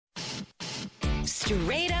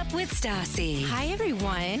Straight Up with Stassi. Hi,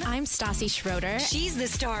 everyone. I'm Stassi Schroeder. She's the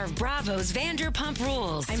star of Bravo's Vanderpump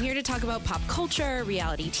Rules. I'm here to talk about pop culture,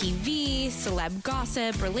 reality TV, celeb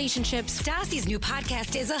gossip, relationships. Stassi's new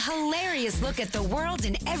podcast is a hilarious look at the world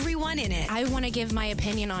and everyone in it. I want to give my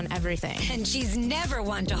opinion on everything. And she's never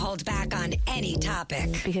one to hold back on any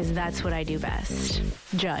topic. Because that's what I do best.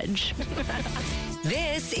 Judge.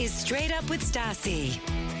 This is Straight Up with Stassi.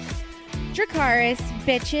 Dracarys,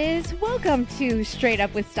 bitches, welcome to Straight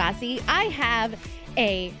Up with Stassi. I have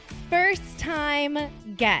a first-time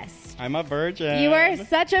guest. I'm a virgin. You are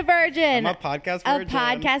such a virgin. I'm a podcast virgin. A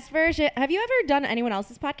podcast virgin. Have you ever done anyone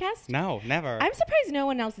else's podcast? No, never. I'm surprised no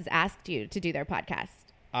one else has asked you to do their podcast.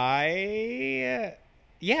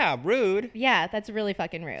 Yeah, rude. Yeah, that's really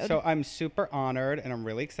fucking rude. So I'm super honored and I'm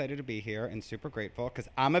really excited to be here and super grateful because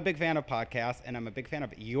I'm a big fan of podcasts and I'm a big fan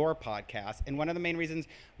of your podcast. And one of the main reasons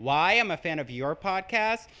why I'm a fan of your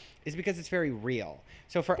podcast is because it's very real.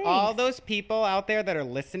 So for all those people out there that are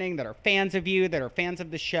listening, that are fans of you, that are fans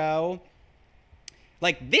of the show,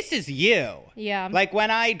 like, this is you. Yeah. Like,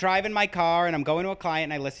 when I drive in my car and I'm going to a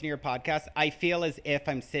client and I listen to your podcast, I feel as if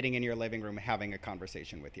I'm sitting in your living room having a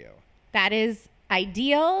conversation with you. That is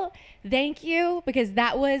ideal. Thank you, because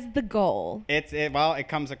that was the goal. It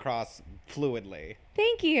comes across fluidly.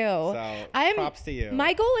 Thank you. So, props to you.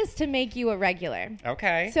 My goal is to make you a regular.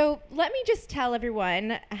 Okay. So let me just tell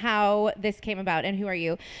everyone how this came about and who are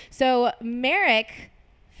you. So Merrick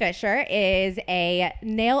Fisher is a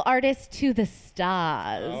nail artist to the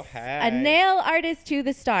stars. Oh, hey. A nail artist to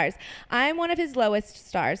the stars. I'm one of his lowest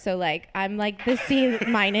stars. So I'm like the C-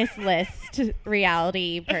 list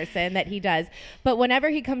reality person that he does. But whenever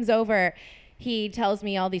he comes over, he tells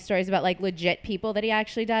me all these stories about legit people that he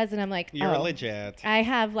actually does. And I'm like, You're legit. I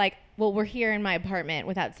have we're here in my apartment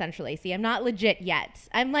without central AC. I'm not legit yet.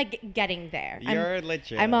 I'm getting there. You're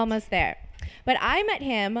legit. I'm almost there. But I met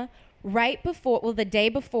him right before, the day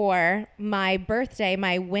before my birthday,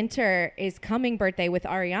 my winter is coming birthday with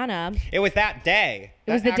Ariana. It was that day.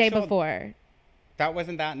 It was the day before. That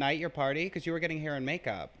wasn't that night, your party? Because you were getting hair and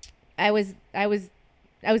makeup. I was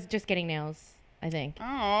just getting nails, I think.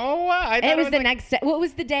 Oh, I thought it was the next day. Well, it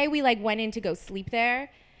was the day we went in to go sleep there.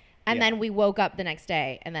 And then we woke up the next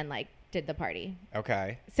day and then did the party.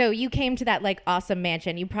 Okay. So you came to that awesome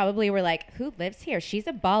mansion. You probably were like, who lives here? She's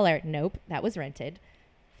a baller. Nope, that was rented.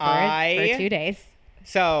 For 2 days.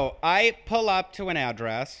 So I pull up to an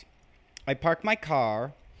address. I park my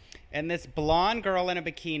car. And this blonde girl in a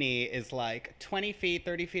bikini is 20 feet,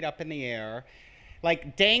 30 feet up in the air,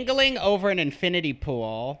 dangling over an infinity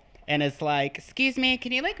pool. And is excuse me,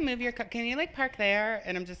 can you move your car? Can you park there?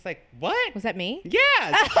 And I'm just like, what? Was that me?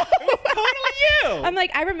 Yes. It was totally you. I'm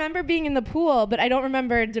I remember being in the pool, but I don't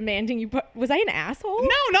remember demanding you put. Was I an asshole?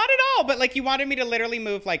 No, not at all. But you wanted me to literally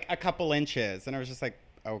move a couple inches. And I was just like,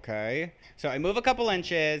 okay. So I move a couple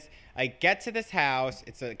inches. I get to this house.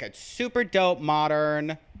 It's a super dope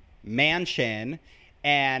modern mansion.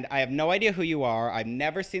 And I have no idea who you are. I've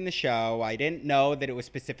never seen the show. I didn't know that it was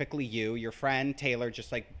specifically you. Your friend Taylor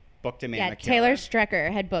just booked a manicure. Yeah, Taylor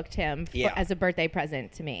Strecker had booked him as a birthday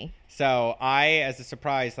present to me. So I, as a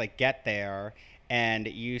surprise, get there. And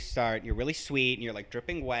you're really sweet. And you're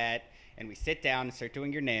dripping wet. And we sit down and start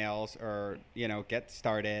doing your nails or, get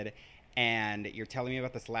started. And you're telling me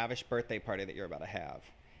about this lavish birthday party that you're about to have.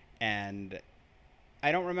 And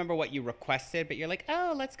I don't remember what you requested, but you're like,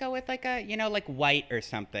 oh, let's go with white or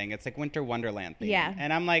something. It's Winter Wonderland theme. Yeah.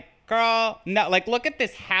 And I'm like, girl, no, look at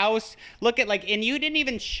this house. Look at and you didn't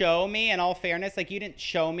even show me, in all fairness, you didn't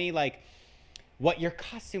show me what your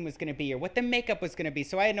costume was going to be or what the makeup was going to be.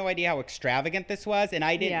 So I had no idea how extravagant this was. And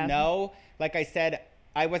I didn't know, like I said,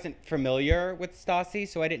 I wasn't familiar with Stassi,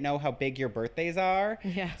 so I didn't know how big your birthdays are.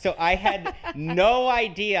 Yeah. So I had no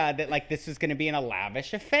idea that this was going to be in a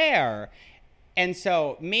lavish affair. And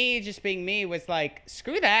so me just being me was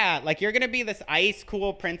screw that. You're going to be this ice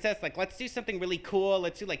cool princess. Let's do something really cool.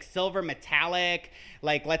 Let's do silver metallic.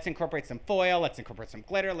 Let's incorporate some foil. Let's incorporate some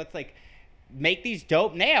glitter. Let's make these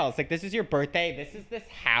dope nails. This is your birthday. This is this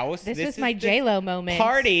house. This is my J-Lo moment.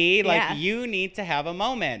 Party. You need to have a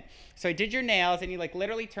moment. So I did your nails, and you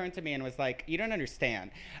literally turned to me and was like, you don't understand.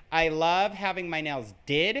 I love having my nails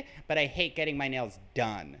did, but I hate getting my nails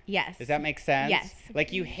done. Yes. Does that make sense?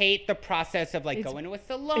 Yes. You hate the process of going to a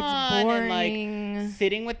salon it's boring. and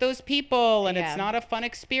sitting with those people, and Yeah. it's not a fun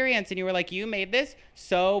experience. And you were like, you made this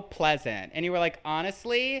so pleasant. And you were like,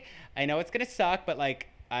 honestly, I know it's going to suck, but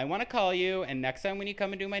I want to call you, and next time when you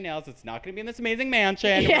come and do my nails, it's not going to be in this amazing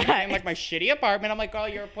mansion. Yeah. We're gonna be in my shitty apartment. I'm like, girl,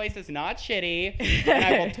 your place is not shitty, and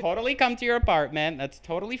I will totally come to your apartment. That's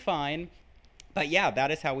totally fine. But yeah,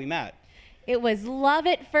 that is how we met. It was love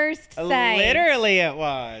at first sight. Literally, it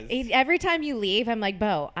was. Every time you leave, I'm like,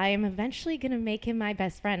 Bo, I am eventually going to make him my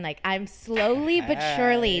best friend. Like, I'm slowly but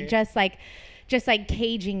surely just like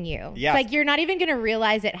caging you. Yes. It's like you're not even going to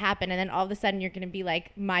realize it happened. And then all of a sudden you're going to be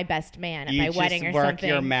like my best man at my wedding or something. You just work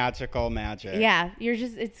your magical magic. Yeah. You're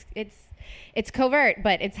just, it's covert,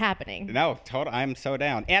 but it's happening. No, totally. I'm so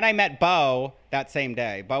down. And I met Bo that same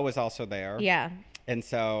day. Bo was also there. Yeah. And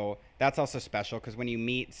so that's also special because when you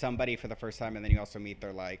meet somebody for the first time and then you also meet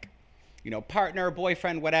their like, partner,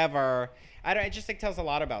 boyfriend, whatever, it just like tells a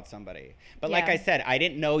lot about somebody. But like I said, I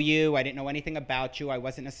didn't know you. I didn't know anything about you. I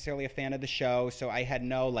wasn't necessarily a fan of the show. So I had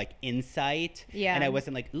no like insight. Yeah. And I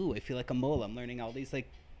wasn't like, ooh, I feel like a mole. I'm learning all these like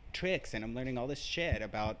tricks and I'm learning all this shit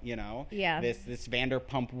about this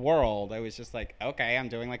Vanderpump world. I was just like, okay, I'm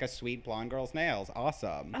doing like a sweet blonde girl's nails.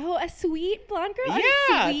 Awesome. Oh, a sweet blonde girl? Yeah,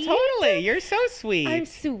 I'm sweet. totally. You're so sweet. I'm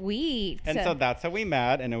sweet. And so that's how we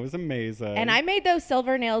met, and it was amazing. And I made those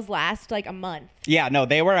silver nails last like a month. Yeah, no,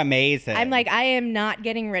 they were amazing. I'm like, I am not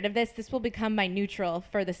getting rid of this. This will become my neutral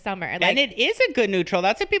for the summer. Like, and it is a good neutral.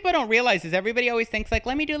 That's what people don't realize is everybody always thinks like,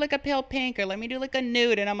 let me do like a pale pink or let me do like a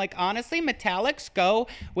nude. And I'm like, honestly, metallics go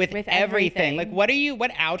with everything. Like, what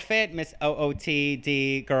outfit, Miss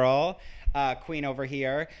OOTD girl, queen over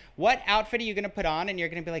here, what outfit are you going to put on? And you're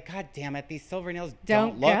going to be like, God damn it, these silver nails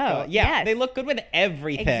don't look good. Yeah, yes. They look good with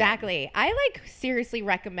everything. Exactly. I like seriously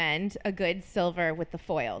recommend a good silver with the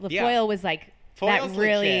foil. The foil was like, Foil's that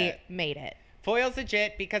really legit. Made it. Foil's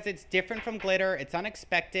legit because it's different from glitter. It's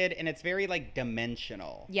unexpected and it's very like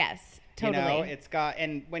dimensional. Yes. Totally. It's got,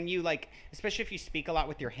 and when you like, especially if you speak a lot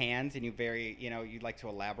with your hands and you you like to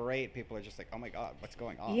elaborate, people are just like, oh my God, what's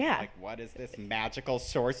going on? Yeah. Like, what is this magical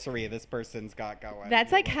sorcery this person's got going?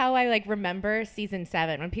 That's like how I like remember season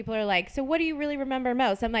 7 when people are like, so what do you really remember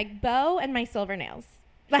most? I'm like, Bo and my silver nails.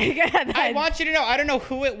 Like, I want you to know, I don't know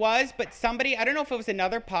who it was, but somebody, I don't know if it was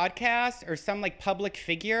another podcast or some like public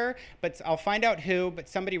figure, but I'll find out who, but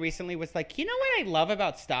somebody recently was like, you know what I love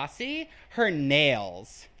about Stassi? Her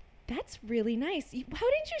nails. That's really nice. How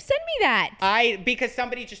did you send me that? Because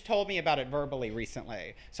somebody just told me about it verbally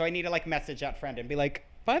recently. So I need to like message that friend and be like,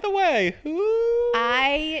 by the way, who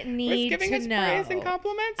I need was giving to us know. praise and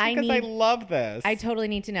compliments? Because I love this. I totally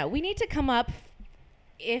need to know. We need to come up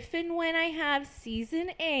if and when I have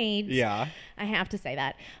season 8. Yeah. I have to say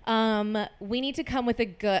that. We need to come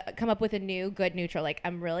up with a new good neutral. Like,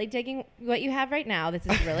 I'm really digging what you have right now. This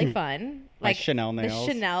is really fun. Like Chanel nails.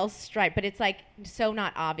 The Chanel stripe, but it's like so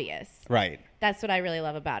not obvious. Right. That's what I really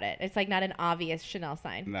love about it. It's like not an obvious Chanel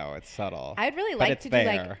sign. No, it's subtle. I'd really like to do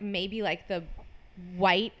like maybe like the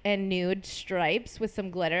white and nude stripes with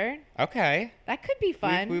some glitter. Okay. That could be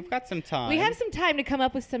fun. We've got some time. We have some time to come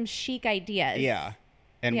up with some chic ideas. Yeah.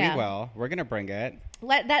 And we will. We're going to bring it.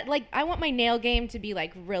 I want my nail game to be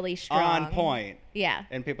like really strong. On point. Yeah.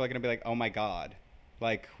 And people are going to be like, oh my God.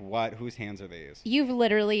 Like, what? Whose hands are these? You've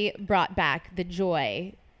literally brought back the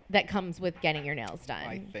joy that comes with getting your nails done.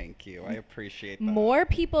 I thank you. I appreciate that. More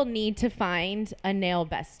people need to find a nail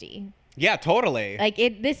bestie. Yeah, totally. Like,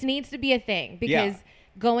 this needs to be a thing because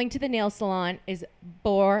going to the nail salon is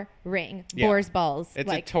boring. Bores balls.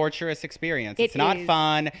 It's a torturous experience. It's not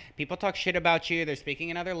fun. People talk shit about you. They're speaking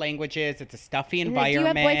in other languages. It's a stuffy environment. Do you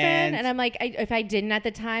have a boyfriend? And I'm like, if I didn't at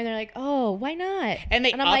the time, they're like, oh, why not? And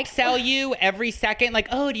they I'm upsell you every second. Like,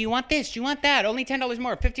 oh, do you want this? Do you want that? Only $10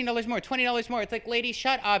 more, $15 more, $20 more. It's like, lady,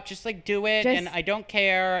 shut up. Just like do it. And I don't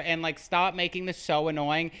care. And like, stop making this so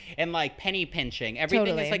annoying. And like penny pinching.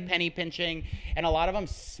 Everything is like penny pinching. And a lot of them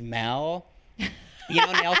smell.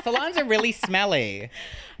 Nail salons are really smelly.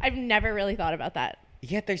 I've never really thought about that.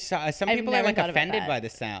 Yeah, there's some people are like offended by the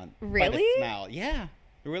sound. Really? By the smell. Yeah.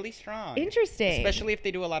 Really strong. Interesting. Especially if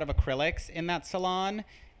they do a lot of acrylics in that salon.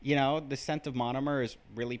 The scent of monomer is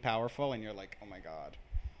really powerful and you're like, oh my God.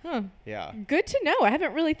 Huh. Yeah. Good to know. I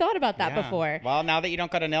haven't really thought about that before. Well, now that you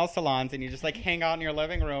don't go to nail salons and you just like hang out in your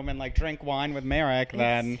living room and like drink wine with Merrick,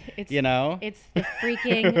 then it's the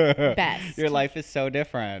freaking best. Your life is so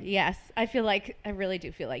different. Yes. I really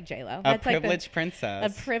do feel like J-Lo. A privileged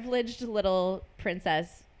princess. A privileged little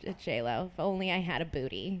princess, J-Lo. If only I had a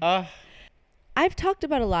booty. I've talked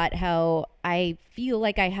about a lot how I feel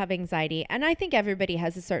like I have anxiety, and I think everybody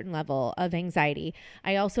has a certain level of anxiety.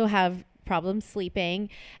 I also have problems sleeping.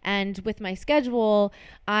 And with my schedule,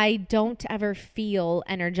 I don't ever feel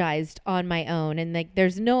energized on my own. And like,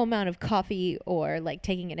 there's no amount of coffee or like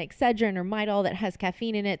taking an Excedrin or Midol that has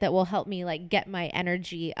caffeine in it that will help me like get my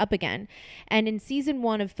energy up again. And in season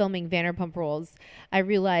 1 of filming Vanderpump Rules, I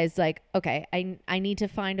realized like, okay, I need to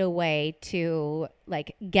find a way to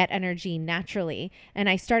like get energy naturally. And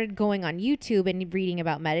I started going on YouTube and reading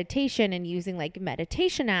about meditation and using like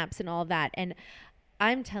meditation apps and all of that. And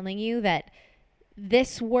I'm telling you that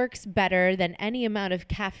this works better than any amount of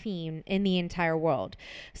caffeine in the entire world.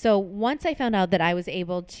 So once I found out that I was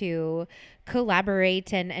able to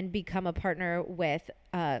collaborate and become a partner with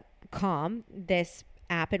Calm, this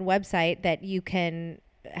app and website that you can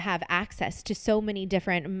have access to so many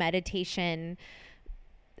different meditation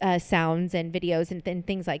sounds and videos and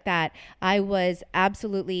things like that, I was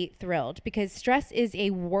absolutely thrilled because stress is a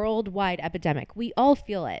worldwide epidemic. We all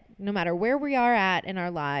feel it, no matter where we are at in our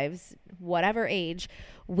lives, whatever age,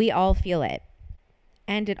 we all feel it.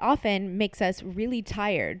 And it often makes us really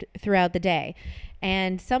tired throughout the day.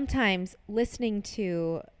 And sometimes listening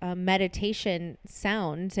to meditation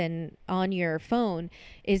sounds and on your phone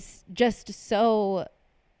is just so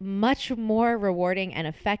much more rewarding and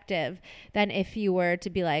effective than if you were to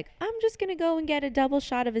be like, I'm just going to go and get a double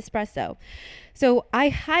shot of espresso. So I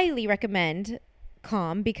highly recommend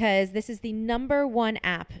Calm because this is the #1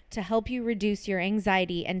 app to help you reduce your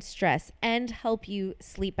anxiety and stress and help you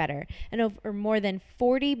sleep better. And over more than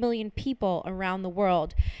 40 million people around the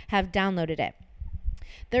world have downloaded it.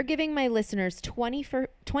 They're giving my listeners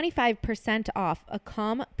 25% off a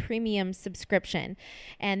Calm premium subscription.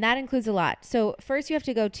 And that includes a lot. So first you have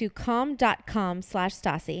to go to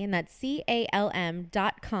calm.com/Stassi, and that's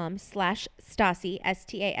calm.com/Stassi,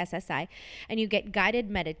 STASSI. And you get guided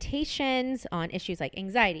meditations on issues like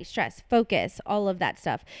anxiety, stress, focus, all of that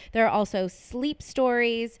stuff. There are also sleep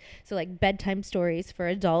stories, so like bedtime stories for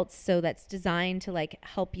adults. So that's designed to like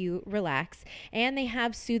help you relax. And they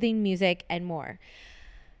have soothing music and more.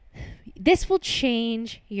 This will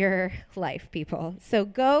change your life, people. So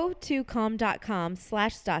go to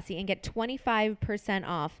calm.com/Stassi and get 25%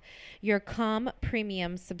 off your Calm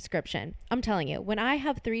premium subscription. I'm telling you, when I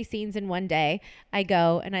have 3 scenes in one day, I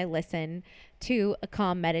go and I listen to a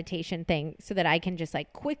Calm meditation thing so that I can just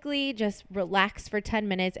like quickly just relax for 10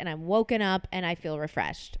 minutes and I'm woken up and I feel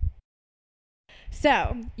refreshed.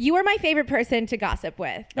 So you are my favorite person to gossip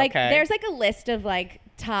with. Like there's like a list of like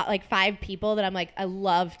top like 5 people that I'm like, I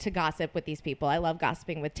love to gossip with these people. I love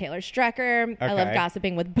gossiping with Taylor Strecker. I love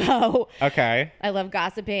gossiping with Bo. I love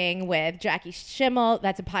gossiping with Jackie Schimmel.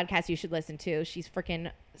 That's a podcast you should listen to. She's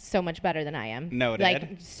freaking so much better than I am. Noted. Like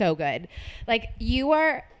so good. Like you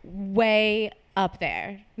are way up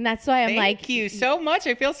there. And that's why I'm like. Thank you so much.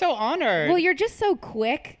 I feel so honored. Well, you're just so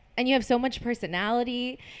quick. And you have so much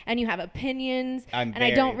personality and you have opinions. And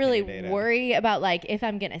I don't really worry about like if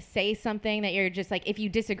I'm going to say something that you're just like, if you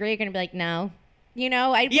disagree, you're going to be like, no. You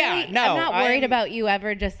know, I'm not worried about you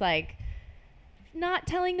ever just like not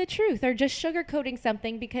telling the truth or just sugarcoating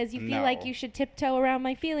something because you feel like you should tiptoe around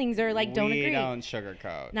my feelings or like don't agree. We don't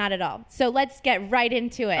sugarcoat. Not at all. So let's get right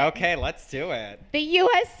into it. Okay, let's do it. The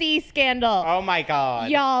USC scandal. Oh my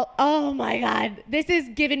God. Y'all, oh my God. This has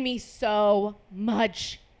given me so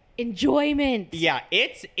much enjoyment. Yeah,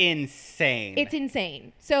 it's insane. It's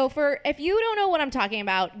insane. So if you don't know what I'm talking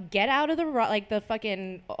about, get out of the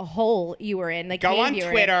fucking hole you were in. Like go on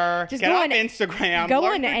Twitter, just get on Instagram, go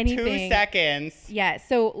learn on for anything. 2 seconds. Yeah.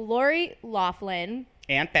 So Lori Loughlin,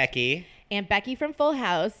 Aunt Becky from Full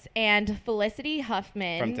House, and Felicity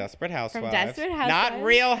Huffman from Desperate Housewives. Not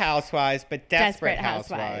Real Housewives, but Desperate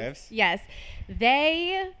Housewives. Yes,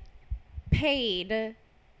 they paid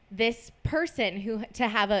this person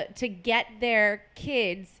to get their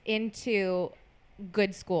kids into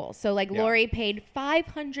good school. So like Lori paid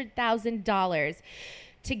 $500,000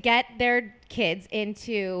 to get their kids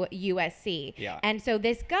into USC. Yeah. And so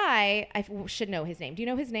this guy, I should know his name. Do you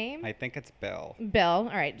know his name? I think it's Bill. All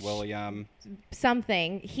right. William.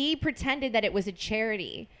 Something. He pretended that it was a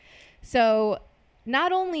charity. So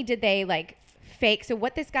not only did they like fake, so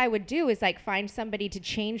what this guy would do is like find somebody to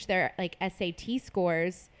change their like SAT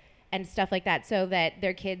scores and stuff like that so that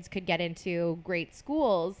their kids could get into great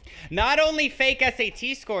schools. Not only fake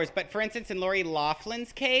SAT scores, but for instance, in Lori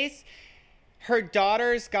Loughlin's case, one of her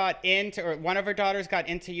daughters got into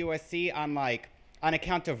USC on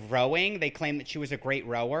account of rowing. They claimed that she was a great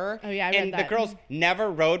rower. Oh yeah, I read and that. The girl's never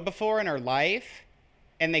rowed before in her life.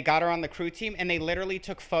 And they got her on the crew team, and they literally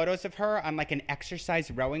took photos of her on like an exercise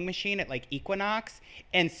rowing machine at like Equinox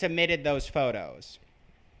and submitted those photos.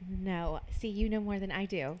 No. See, you know more than I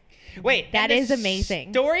do. Wait, That and is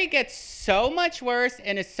amazing. Story gets so much worse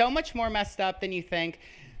and is so much more messed up than you think,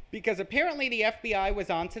 because apparently the FBI was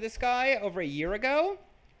onto this guy over a year ago.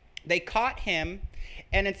 They caught him,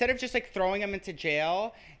 and instead of just like throwing him into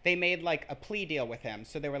jail, they made like a plea deal with him.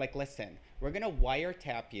 So they were like, listen, we're gonna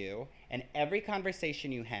wiretap you and every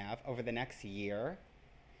conversation you have over the next year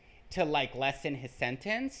to like lessen his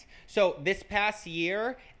sentence. So this past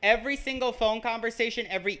year, every single phone conversation,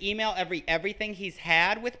 every email, everything he's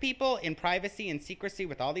had with people in privacy and secrecy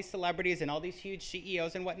with all these celebrities and all these huge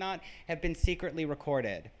CEOs and whatnot have been secretly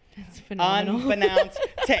recorded. That's phenomenal. Unbeknownst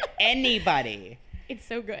to anybody. It's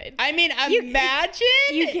so good. I mean, imagine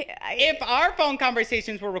if our phone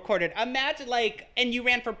conversations were recorded. Imagine like, and you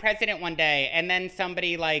ran for president one day and then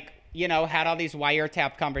somebody like, you know, had all these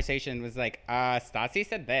wiretap conversations, was like, Stassi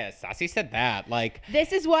said this, Stassi said that. Like,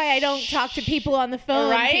 this is why I don't talk to people on the phone.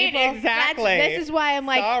 Right? People. Exactly. This is why I'm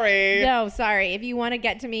like, sorry. No, sorry. If you want to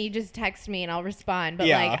get to me, you just text me and I'll respond. But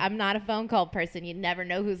Yeah. like, I'm not a phone call person. You never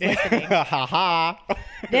know who's listening. Ha ha.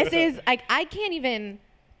 This is like, I can't even.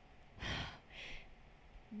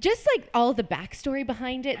 Just like all the backstory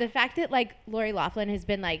behind it, the fact that like Lori Loughlin has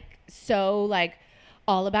been like so like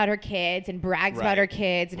all about her kids and brags about her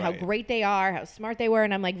kids and how great they are, how smart they were.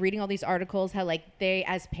 And I'm like reading all these articles, how like they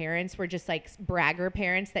as parents were just like bragger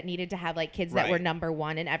parents that needed to have like kids that were number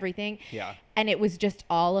one and everything. Yeah. And it was just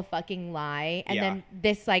all a fucking lie. And then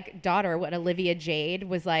this like daughter, what Olivia Jade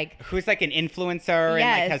was like. Who's like an influencer and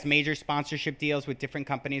like has major sponsorship deals with different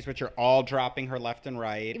companies, which are all dropping her left and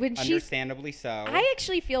right. Understandably so. I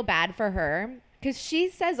actually feel bad for her. Because she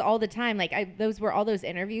says all the time, like, those were all those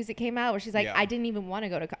interviews that came out where she's like, I didn't even want to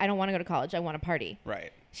go to, I don't want to go to college. I want to party.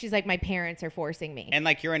 Right. She's like, my parents are forcing me. And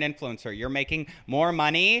like, you're an influencer. You're making more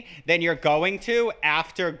money than you're going to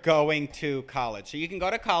after going to college. So you can go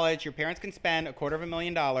to college, your parents can spend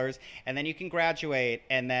 $250,000, and then you can graduate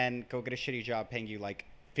and then go get a shitty job paying you like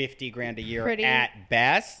 $50,000 a year at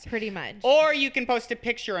best. Pretty much. Or you can post a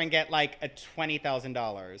picture and get like a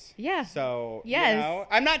 $20,000. Yeah. So, yes. You know,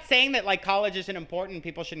 I'm not saying that like college isn't important.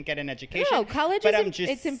 People shouldn't get an education. No, college but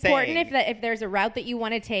it's important if there's a route that you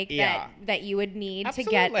want to take that you would need to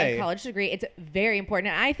get a college degree. It's very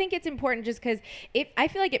important. And I think it's important just because I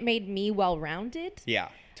feel like it made me well-rounded. Yeah.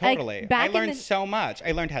 Totally. Like, I learned so much.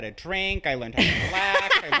 I learned how to drink. I learned how to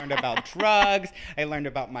relax. I learned about drugs. I learned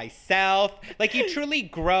about myself. Like, you truly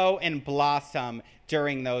grow and blossom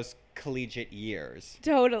during those collegiate years.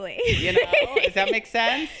 Totally. You know? Does that make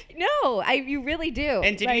sense? No, you really do.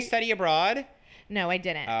 And did you study abroad? No, I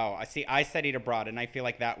didn't. Oh, I see. I studied abroad, and I feel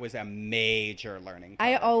like that was a major learning curve.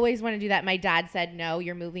 I always want to do that. My dad said, no,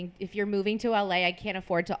 if you're moving to LA, I can't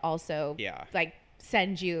afford to also like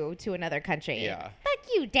send you to another country. Yeah. Fuck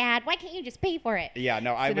you, Dad. Why can't you just pay for it? Yeah,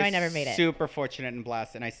 no, I never made it. Super fortunate and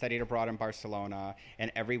blessed, and I studied abroad in Barcelona,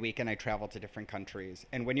 and every weekend I traveled to different countries.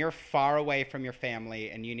 And when you're far away from your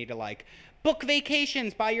family and you need to like book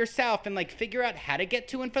vacations by yourself and like figure out how to get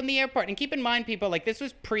to and from the airport. And keep in mind, people, like this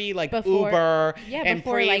was pre like Uber and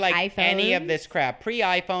pre like any of this crap. Pre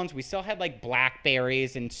iPhones, we still had like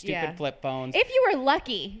Blackberries and stupid flip phones. If you were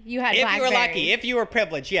lucky, you had Blackberries. If you were lucky, if you were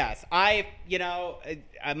privileged, yes.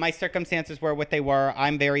 My circumstances were what they were.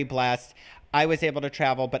 I'm very blessed. I was able to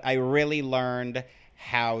travel, but I really learned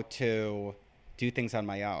how to do things on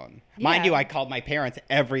my own. Yeah. Mind you, I called my parents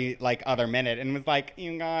every like other minute and was like,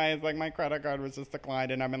 you guys, like my credit card was just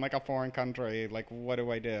declined and I'm in like a foreign country. Like, what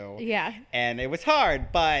do I do? Yeah. And it was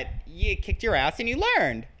hard, but you kicked your ass and you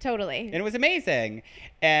learned. Totally. And it was amazing.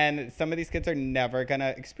 And some of these kids are never going to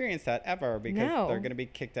experience that ever because they're going to be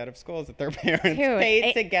kicked out of schools that their parents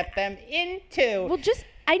paid to get them into. Well,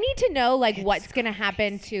 I need to know like what's going to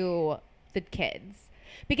happen to the kids.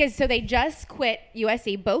 Because they just quit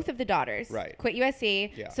USC, both of the daughters quit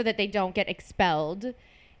USC so that they don't get expelled.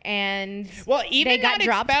 And even they got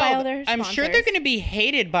dropped by all their sponsors. I'm sure they're going to be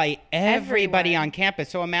hated by everybody on campus.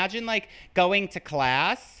 So imagine like going to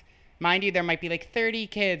class. Mind you, there might be like 30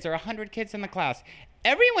 kids or 100 kids in the class.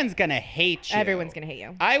 Everyone's going to hate you. Everyone's going to hate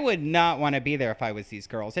you. I would not want to be there if I was these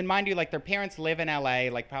girls. And mind you, like their parents live in LA,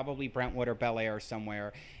 like probably Brentwood or Bel Air or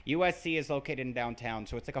somewhere. USC is located in downtown,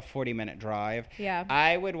 so it's like a 40-minute drive. Yeah.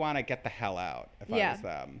 I would want to get the hell out if I was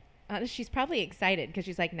them. She's probably excited because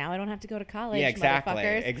she's like, now I don't have to go to college. Yeah, exactly.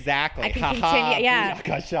 Motherfuckers. Exactly. I can continue.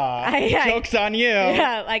 Yeah. Joke's on you.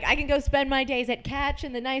 Yeah. Like I can go spend my days at Catch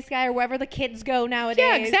and the Nice Guy or wherever the kids go nowadays.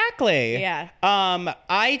 Yeah, exactly. Yeah.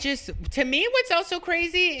 To me, what's also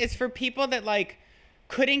crazy is for people that like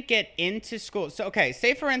couldn't get into school. So, okay,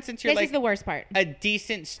 say for instance, you're This like is the worst part. a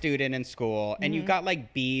decent student in school and you got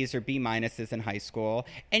like B's or B minuses in high school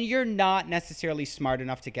and you're not necessarily smart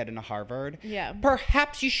enough to get into Harvard. Yeah.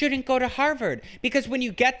 Perhaps you shouldn't go to Harvard because when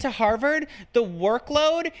you get to Harvard, the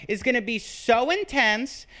workload is going to be so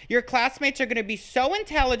intense. Your classmates are going to be so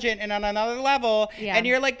intelligent and on another level. Yeah. And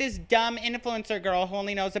you're like this dumb influencer girl who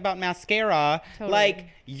only knows about mascara. Totally. Like,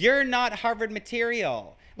 you're not Harvard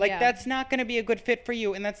material. Like, Yeah. that's not going to be a good fit for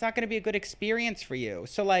you, and that's not going to be a good experience for you.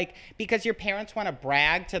 So, like, because your parents want to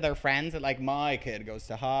brag to their friends that, like, my kid goes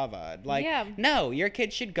to Harvard. Like, Yeah. no, your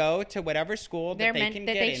kid should go to whatever school that they can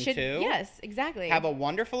get into. Yes, exactly. Have a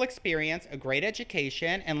wonderful experience, a great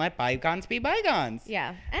education, and let bygones be bygones.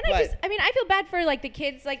 Yeah. And But- I feel bad for, like, the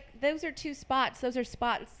kids. Like, those are spots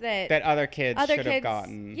that Other kids should have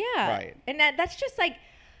gotten. Yeah. Right. And that's just, like,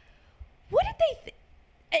 what did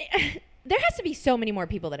they there has to be so many more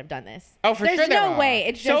people that have done this. Oh, for There's sure there no are. way.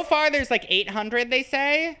 It's so just, far, there's like 800, they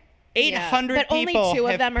say. 800 But only people 2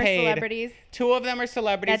 of have them are paid. celebrities. 2 of them are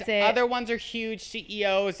celebrities. That's it. Other ones are huge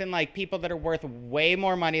CEOs and like people that are worth way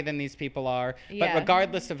more money than these people are. Yeah. But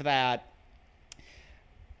regardless of that,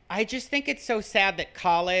 I just think it's so sad that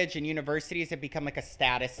college and universities have become like a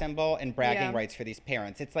status symbol and bragging Yeah. rights for these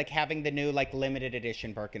parents. It's like having the new like limited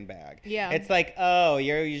edition Birkin bag. Yeah. It's like, oh,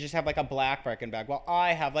 you just have like a black Birkin bag. Well,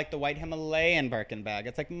 I have like the white Himalayan Birkin bag.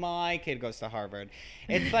 It's like my kid goes to Harvard.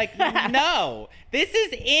 It's like, no, this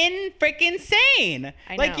is freaking insane.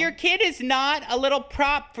 I Like know. your kid is not a little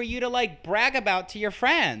prop for you to like brag about to your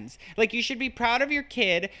friends. Like you should be proud of your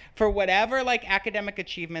kid for whatever like academic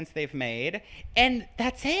achievements they've made. And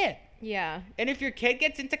that's it. Yeah. And if your kid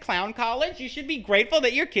gets into clown college, you should be grateful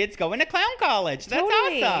that your kid's going to clown college. That's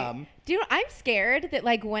Totally. awesome. Dude, I'm scared that,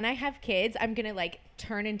 like, when I have kids, I'm going to, like,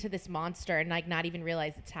 turn into this monster and, like, not even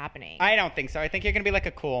realize it's happening. I don't think so. I think you're going to be like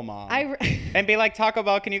a cool mom. I and be like, Taco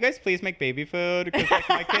Bell, can you guys please make baby food? Because like,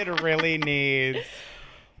 my kid really needs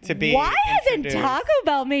to be Why hasn't introduced. Taco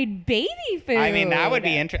Bell made baby food? I mean, that would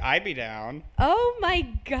be I'd be down. Oh, my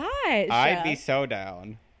gosh. I'd be so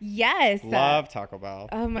down. Yes. Love Taco Bell.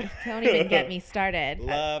 Oh, my. Don't even get me started.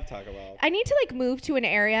 Love Taco Bell. I need to, like, move to an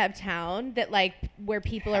area of town that, like, where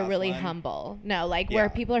people are Has really one? humble. No, like, Yeah. where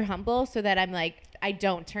people are humble so that I'm, like, I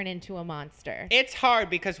don't turn into a monster. It's hard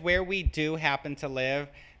because where we do happen to live,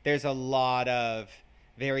 there's a lot of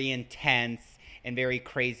very intense and very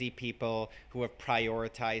crazy people who have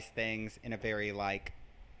prioritized things in a very, like,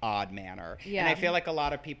 odd manner. Yeah. And I feel like a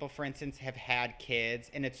lot of people, for instance, have had kids,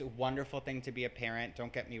 and it's a wonderful thing to be a parent.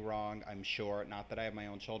 Don't get me wrong, I'm sure. Not that I have my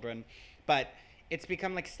own children. But it's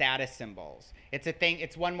become like status symbols. It's a thing.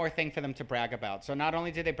 It's one more thing for them to brag about. So not only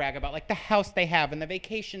do they brag about like the house they have and the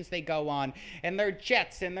vacations they go on and their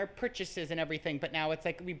jets and their purchases and everything, but now it's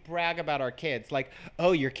like we brag about our kids. Like,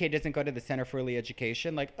 oh, your kid doesn't go to the Center for Early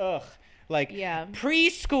Education? Like, ugh. Like, Yeah.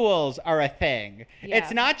 preschools are a thing. Yeah.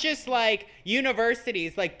 It's not just like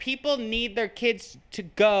universities. Like, people need their kids to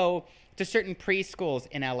go to certain preschools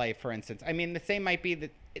in LA, for instance. I mean, this might be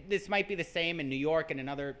the same in New York and in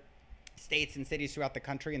other states and cities throughout the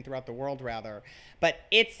country and throughout the world, rather. But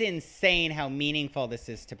it's insane how meaningful this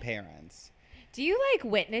is to parents. Do you, like,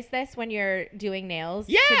 witness this when you're doing nails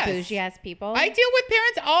Yes. to bougie-ass people? I deal with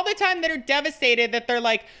parents all the time that are devastated that their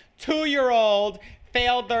like 2-year-old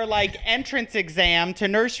failed their like entrance exam to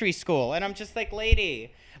nursery school. And I'm just like,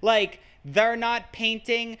 lady, like, they're not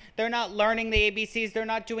painting, they're not learning the ABCs, they're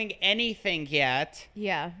not doing anything yet.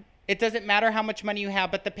 Yeah. It doesn't matter how much money you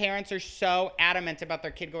have, but the parents are so adamant about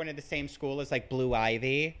their kid going to the same school as like Blue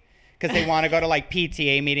Ivy because they want to go to like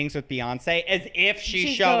PTA meetings with Beyonce as if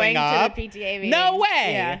she's showing going up. to the PTA meeting. No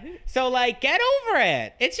way. Yeah. So like, get over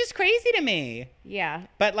it. It's just crazy to me. Yeah.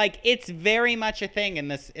 But like, it's very much a thing in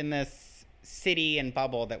this city and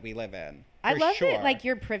bubble that we live in. I for love sure. that, like,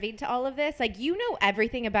 you're privy to all of this. Like, you know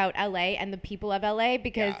everything about LA and the people of LA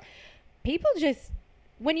because Yeah. people just,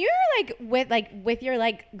 when you're with your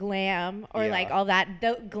like glam or Yeah. like all that,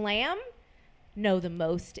 the glam know the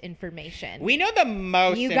most information. We know the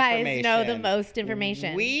most You guys information. know the most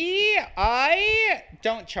information. I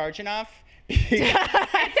don't charge enough.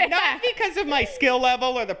 It's not because of my skill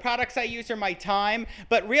level or the products I use or my time,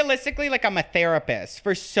 but realistically, like, I'm a therapist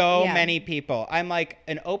for so Yeah. many people. I'm like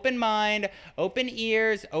an open mind, open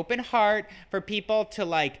ears, open heart for people to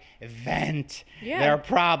like vent Yeah. their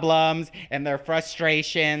problems and their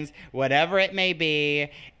frustrations, whatever it may be.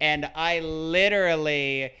 And I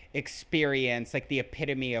literally experience like the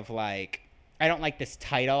epitome of like, I don't like this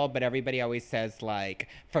title, but everybody always says like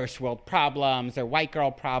first world problems or white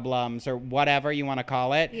girl problems or whatever you want to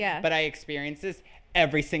call it. Yeah. But I experience this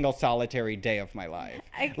every single solitary day of my life.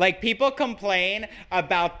 Like, people complain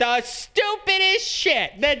about the stupidest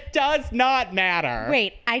shit that does not matter.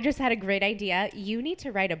 Wait, I just had a great idea. You need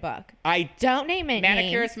to write a book. I don't name it.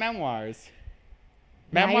 Manicurist memoirs.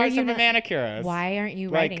 Memoirs of a manicurist. Why aren't you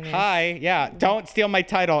writing this? Hi, yeah. Don't steal my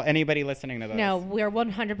title, anybody listening to this. No, we're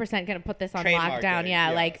 100% going to put this on Trademark lockdown. it.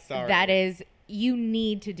 Yeah, that is, you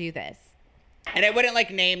need to do this. And I wouldn't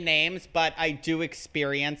like name names, but I do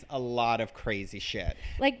experience a lot of crazy shit.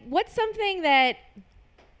 Like, what's something that,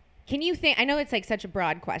 can you think, I know it's like such a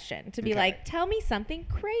broad question to be like, tell me something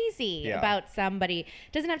crazy about somebody.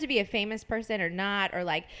 Doesn't have to be a famous person or not, or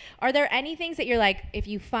like, are there any things that you're like, if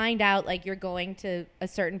you find out like you're going to a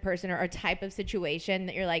certain person or a type of situation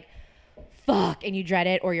that you're like, fuck, and you dread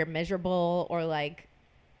it, or you're miserable, or like,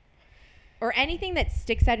 or anything that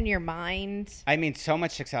sticks out in your mind? I mean, so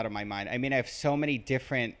much sticks out of my mind. I mean, I have so many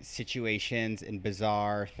different situations and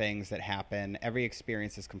bizarre things that happen. Every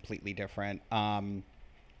experience is completely different.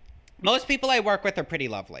 Most people I work with are pretty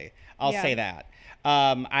lovely. I'll say that.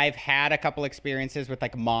 I've had a couple experiences with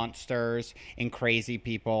like monsters and crazy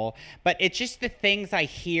people, but it's just the things I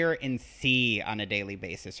hear and see on a daily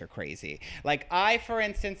basis are crazy. Like for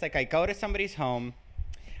instance, like I go to somebody's home,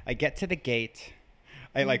 I get to the gate,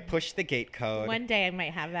 I like push the gate code. One day I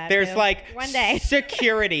might have that. There's like one day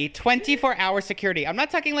security, 24-hour security. I'm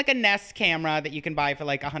not talking like a Nest camera that you can buy for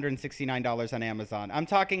like $169 on Amazon. I'm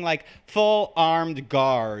talking like full armed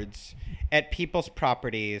guards at people's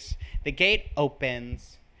properties. The gate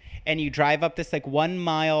opens and you drive up this like 1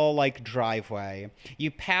 mile like driveway.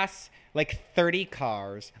 You pass like 30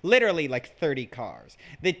 cars, literally like 30 cars.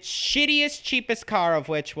 The shittiest, cheapest car of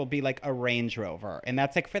which will be like a Range Rover. And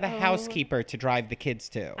that's like for the housekeeper to drive the kids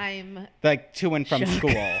to. I'm like to and from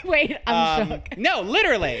school. Wait, I'm shook. No,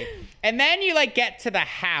 literally. And then you like get to the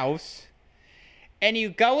house and you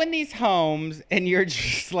go in these homes and you're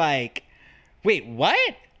just like, wait,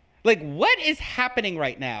 what? Like, what is happening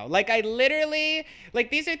right now? Like, I literally,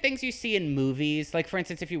 like, these are things you see in movies. Like, for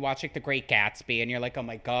instance, if you watch, like, The Great Gatsby, and you're like, oh,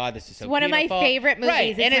 my God, this is so one beautiful. of my favorite movies.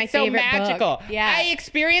 Right, and it's so magical. Book. Yeah. I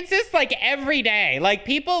experience this, like, every day. Like,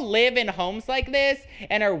 people live in homes like this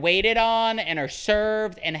and are waited on and are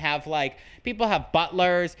served and have, like, people have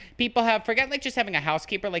butlers. People have, forget, like, just having a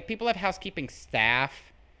housekeeper. Like, people have housekeeping staff.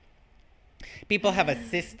 People have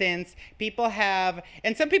assistants. People have,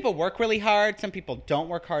 and some people work really hard. Some people don't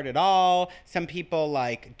work hard at all. Some people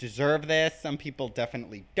like deserve this. Some people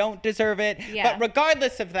definitely don't deserve it. Yeah. But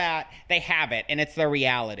regardless of that, they have it, and it's their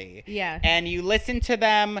reality. Yeah. And you listen to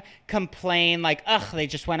them complain like, ugh, they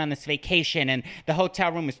just went on this vacation, and the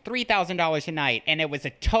hotel room was $3,000 a night, and it was a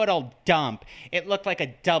total dump. It looked like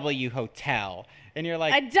a W hotel. And you're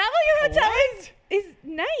like, a W hotel is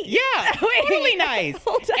nice. Yeah, totally nice.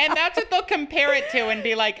 And that's what they'll compare it to and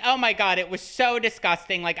be like, oh my God, it was so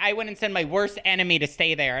disgusting. Like, I wouldn't send my worst enemy to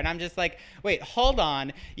stay there. And I'm just like, wait, hold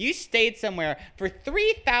on. You stayed somewhere for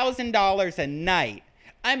 $3,000 a night.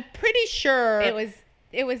 I'm pretty sure it was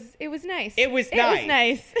nice. It was nice. It was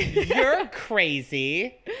nice. You're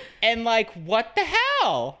crazy. And like, what the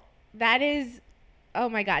hell? That is, oh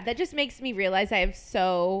my God. That just makes me realize I have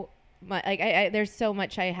so much, like, there's so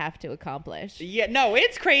much I have to accomplish. Yeah, no,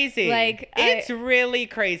 it's crazy. Like, it's really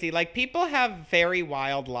crazy. Like, people have very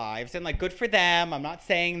wild lives, and like, good for them. I'm not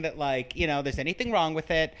saying that, like, you know, there's anything wrong with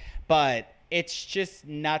it, but it's just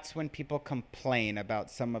nuts when people complain about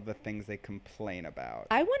some of the things they complain about.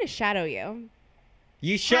 I want to shadow you.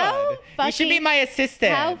 You should. You should be my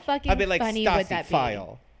assistant. How fucking I'll be like, funny Stassi, would that be?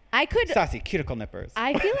 file. I could. Stassi, cuticle nippers.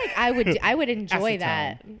 I feel like I would enjoy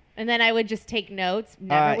that, and then I would just take notes.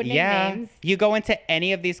 Never would name names. You go into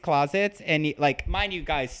any of these closets, and like, mind you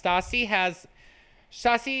guys,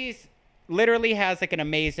 Stassi's literally has like an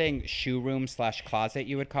amazing shoe room / closet,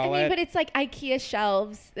 you would call it. But it's like IKEA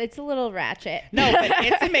shelves. It's a little ratchet. No, but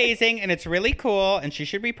it's amazing and it's really cool, and she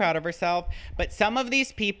should be proud of herself. But some of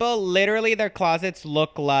these people, literally, their closets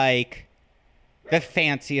look like the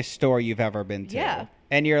fanciest store you've ever been to. Yeah.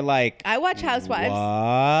 And you're like, I watch Housewives.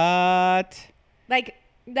 What? Like,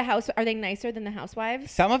 are they nicer than the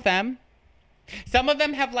Housewives? Some of them. Some of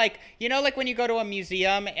them have, like, you know, like when you go to a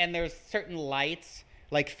museum and there's certain lights,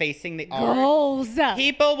 like, facing the art. Goals.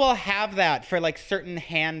 People will have that for, like, certain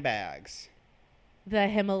handbags. The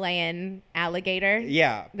Himalayan alligator.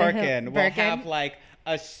 Yeah, Birkin will have, like,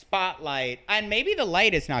 a spotlight, and maybe the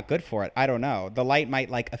light is not good for it. I don't know. The light might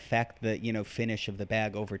like affect the, you know, finish of the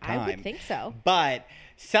bag over time. I would think so. But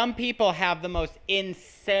some people have the most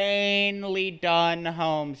insanely done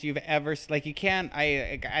homes you've ever, like, you can't,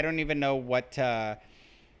 I don't even know what to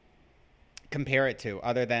compare it to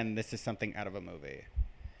other than this is something out of a movie.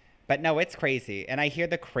 But no, it's crazy. And I hear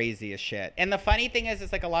the craziest shit. And the funny thing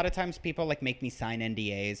is like a lot of times people like make me sign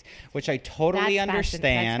NDAs, which I totally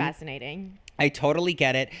understand. That's fascinating. I totally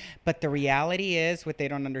get it. But the reality is what they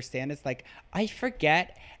don't understand is like I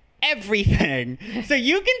forget everything. So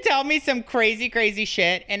you can tell me some crazy, crazy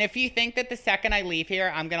shit. And if you think that the second I leave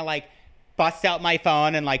here, I'm going to like bust out my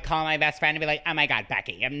phone and like call my best friend and be like, oh my God,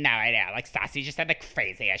 Becky, you have no idea. Like Stassi just said the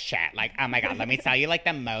craziest shit. Like, oh my God, let me tell you like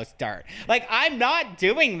the most dirt. Like, I'm not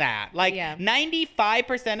doing that. Like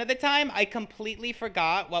 95% of the time, I completely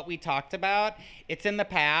forgot what we talked about. It's in the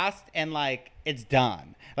past and like, it's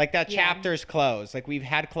done. Like that chapter's closed. Like we've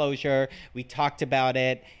had closure. We talked about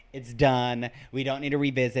it. It's done. We don't need to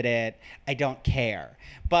revisit it. I don't care.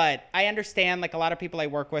 But I understand like a lot of people I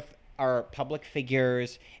work with are public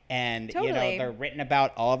figures and you know they're written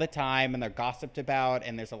about all the time and they're gossiped about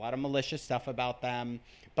and there's a lot of malicious stuff about them,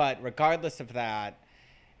 but regardless of that,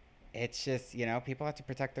 it's just, you know, people have to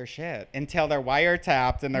protect their shit until they're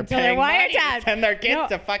wiretapped and they're paying money to send their kids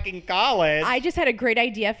to fucking college. I just had a great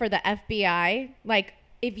idea for the FBI. Like,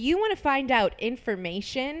 if you want to find out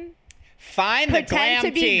information, find the glam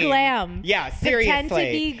to be team. Glam. Yeah, seriously. Pretend to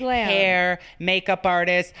be glam. Hair, makeup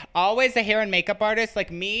artist. Always a hair and makeup artist.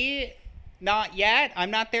 Like me, not yet.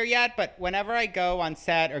 I'm not there yet. But whenever I go on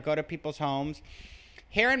set or go to people's homes,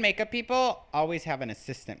 hair and makeup people always have an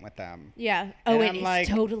assistant with them. Yeah. Oh, and it I'm is like,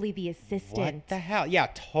 totally the assistant. What the hell? Yeah,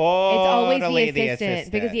 totally. It's always the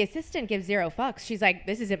assistant. Because the assistant gives zero fucks. She's like,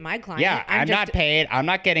 this isn't my client. Yeah, I'm not paid. I'm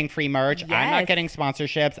not getting free merch. Yes. I'm not getting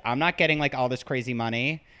sponsorships. I'm not getting like all this crazy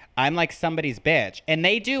money. I'm like somebody's bitch. And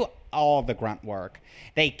they do all the grunt work.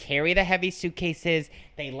 They carry the heavy suitcases.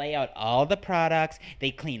 They lay out all the products.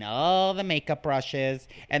 They clean all the makeup brushes.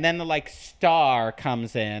 And then the like star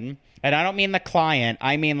comes in. And I don't mean the client.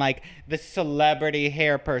 I mean like the celebrity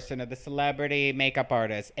hair person or the celebrity makeup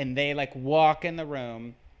artist. And they like walk in the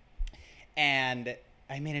room. And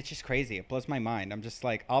I mean, it's just crazy. It blows my mind. I'm just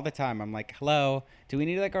like, all the time, I'm like, hello, do we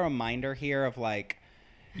need like a reminder here of like,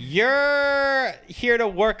 you're here to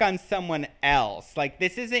work on someone else. Like,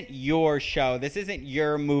 this isn't your show. This isn't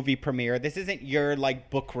your movie premiere. This isn't your, like,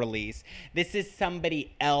 book release. This is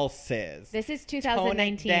somebody else's. This is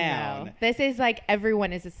 2019, though. This is, like,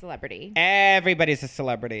 everyone is a celebrity. Everybody's a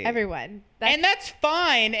celebrity. Everyone. And that's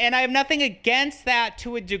fine. And I have nothing against that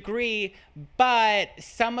to a degree. But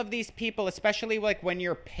some of these people, especially, like, when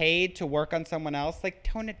you're paid to work on someone else, like,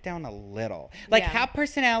 tone it down a little. Like, have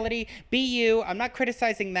personality. Be you. I'm not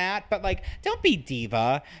criticizing that. But, like, don't be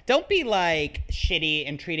diva. Don't be, like, shitty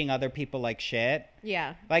and treating other people like shit.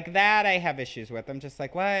 Yeah. Like, that I have issues with. I'm just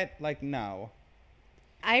like, what? Like, no.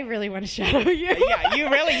 I really want to shadow you. Yeah, you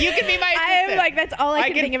can be my assistant. I'm like, that's all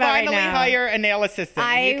I can think about right now. I can finally hire a nail assistant.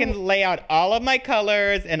 You can lay out all of my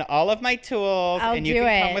colors and all of my tools. And you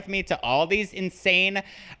can come with me to all these insane,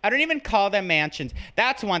 I don't even call them mansions.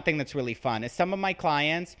 That's one thing that's really fun is some of my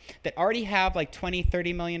clients that already have like $20,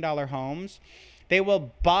 $30 million homes, they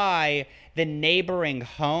will buy the neighboring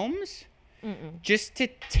homes just to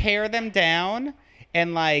tear them down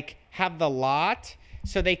and like have the lot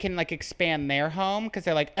so they can like expand their home because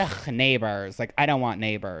they're like, ugh, neighbors. Like, I don't want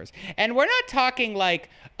neighbors. And we're not talking like,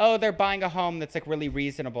 oh, they're buying a home that's like really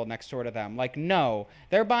reasonable next door to them. Like, no,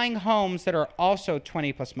 they're buying homes that are also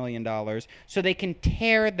 $20+ million so they can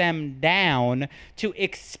tear them down to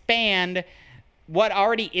expand what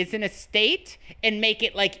already is an estate and make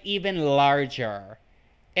it like even larger.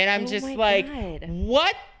 And I'm just like,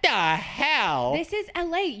 what the hell? This is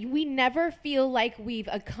LA. We never feel like we've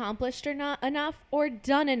accomplished or not enough or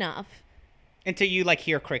done enough. Until you like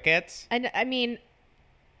hear crickets. And I mean,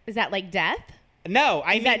 is that like death? No,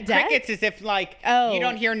 I mean crickets is if like you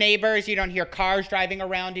don't hear neighbors, you don't hear cars driving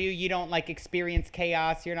around you, you don't like experience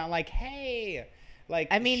chaos. You're not like, hey, like,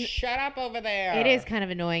 I mean, shut up over there. It is kind of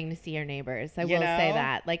annoying to see your neighbors. I will say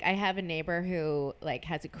that. Like, I have a neighbor who, like,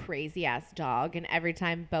 has a crazy-ass dog, and every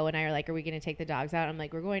time Bo and I are like, are we going to take the dogs out? I'm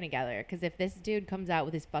like, we're going together, because if this dude comes out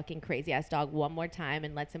with his fucking crazy-ass dog one more time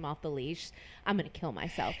and lets him off the leash, I'm going to kill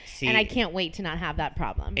myself. And I can't wait to not have that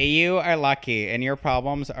problem. You are lucky, and your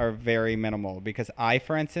problems are very minimal, because I,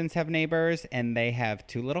 for instance, have neighbors, and they have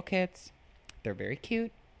 2 little kids. They're very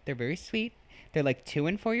cute. They're very sweet. They're like 2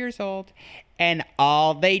 and 4 years old, and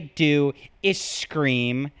all they do is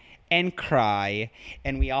scream and cry,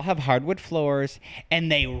 and we all have hardwood floors,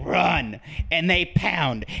 and they run and they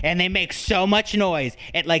pound and they make so much noise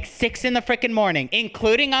at like 6 in the freaking morning,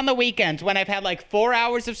 including on the weekends when I've had like 4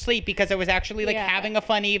 hours of sleep because I was actually like having a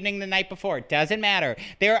fun evening the night before. It doesn't matter.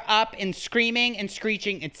 They're up and screaming and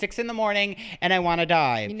screeching at 6 in the morning, and I want to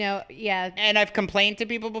die. You know, yeah. And I've complained to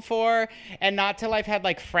people before, and not till I've had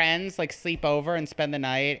like friends like sleep over and spend the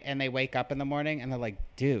night, and they wake up in the morning and they're like,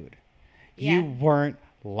 dude, you weren't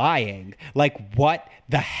lying. Like, what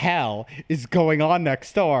the hell is going on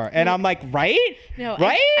next door? And I'm like, right? No,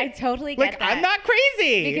 right? I totally get that. I'm not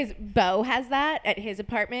crazy. Because Bo has that at his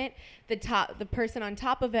apartment. The person on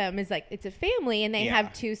top of him is like, it's a family, and they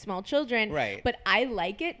have 2 small children. Right. But I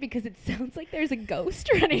like it because it sounds like there's a ghost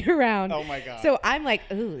running around. Oh my God. So I'm like,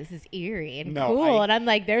 ooh, this is eerie and cool. And I'm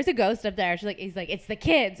like, there's a ghost up there. He's like, it's the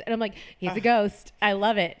kids. And I'm like, he's a ghost. I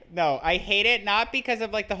love it. No, I hate it. Not because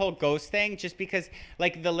of like the whole ghost thing, just because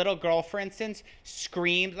like the little girl, for instance,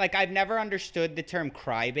 screamed. Like, I've never understood the term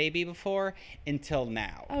crybaby before until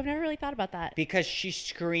now. Oh, I've never really thought about that. Because she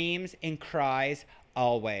screams and cries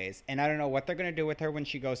always. And I don't know what they're going to do with her when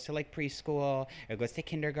she goes to like preschool or goes to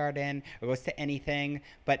kindergarten or goes to anything.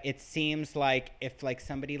 But it seems like if like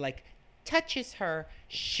somebody like touches her,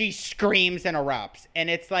 she screams and erupts. And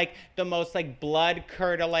it's like the most like blood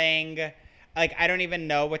curdling, like I don't even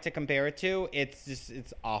know what to compare it to. It's just,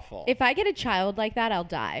 it's awful. If I get a child like that, I'll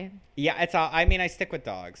die. Yeah, it's all, I mean, I stick with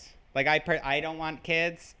dogs. Like I don't want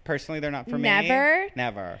kids. Personally, they're not for me. Never?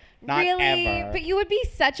 Never. Not really? ever. But you would be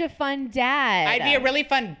such a fun dad. I'd be a really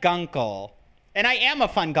fun gunkle. And I am a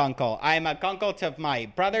fun gunkle. I'm a gunkle to my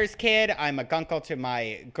brother's kid. I'm a gunkle to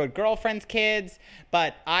my good girlfriend's kids.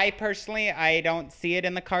 But I personally, I don't see it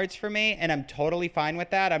in the cards for me. And I'm totally fine with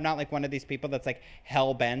that. I'm not like one of these people that's like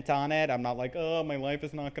hell bent on it. I'm not like, oh, my life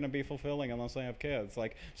is not going to be fulfilling unless I have kids.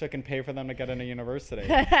 Like, so I can pay for them to get into university.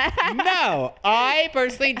 No, I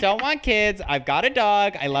personally don't want kids. I've got a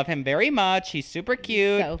dog. I love him very much. He's super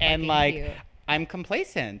cute. So and like, cute. I'm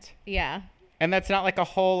complacent. Yeah. And that's not like a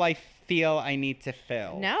hole I feel I need to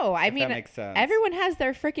fill. No, I mean, that makes sense. everyone has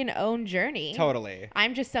their freaking own journey. Totally.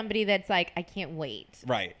 I'm just somebody that's like, I can't wait.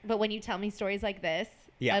 Right. But when you tell me stories like this,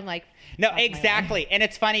 Yeah. I'm like, no, fuck my exactly. And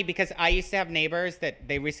it's funny because I used to have neighbors that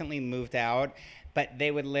they recently moved out, but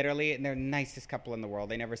they would literally, and they're the nicest couple in the world.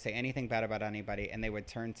 They never say anything bad about anybody. And they would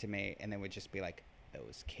turn to me and they would just be like,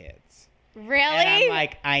 those kids. Really? And I'm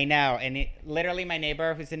like, I know. And literally my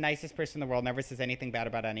neighbor, who's the nicest person in the world, never says anything bad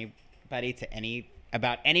about anybody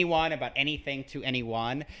about anyone, about anything to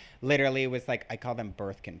anyone, literally was like, I call them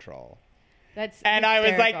birth control. And I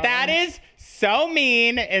was like, that is so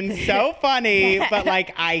mean and so funny, but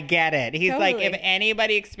like, I get it. He's Totally. like, if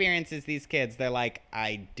anybody experiences these kids, they're like,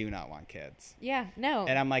 I do not want kids. Yeah, no.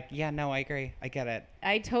 And I'm like, yeah, no, I agree. I get it.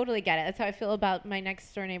 I totally get it. That's how I feel about my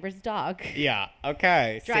next door neighbor's dog. Yeah.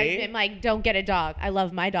 Okay. Drives See? me. I'm like, don't get a dog. I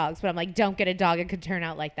love my dogs, but I'm like, don't get a dog. It could turn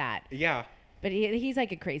out like that. Yeah. But he's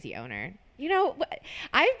like a crazy owner. You know,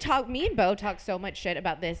 me and Bo talk so much shit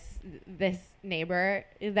about this neighbor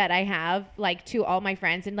that I have, like, to all my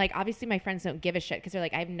friends. And, like, obviously my friends don't give a shit because they're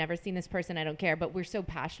like, I've never seen this person. I don't care. But we're so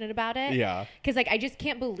passionate about it. Yeah. Because, like, I just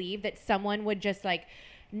can't believe that someone would just, like,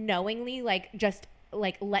 knowingly, like, just,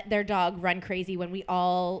 like, let their dog run crazy when we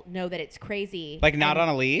all know that it's crazy. Like, not on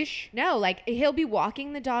a leash? No, like, he'll be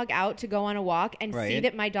walking the dog out to go on a walk and see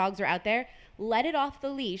that my dogs are out there, let it off the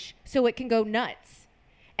leash so it can go nuts.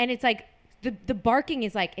 And it's like, the barking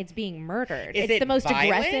is like it's being murdered. It's the most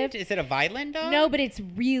violent? aggressive. Is it a violent dog? No, but it's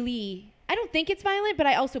really. I don't think it's violent, but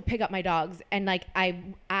I also pick up my dogs and like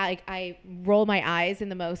I roll my eyes in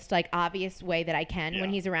the most like obvious way that I can when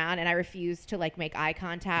he's around, and I refuse to like make eye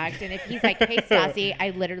contact. And if he's like, "Hey, Stassi," I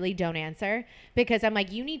literally don't answer because I'm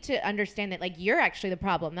like, you need to understand that like you're actually the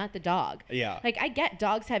problem, not the dog. Yeah. Like I get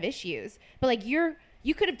dogs have issues, but like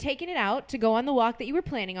you could have taken it out to go on the walk that you were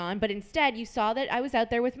planning on, but instead you saw that I was out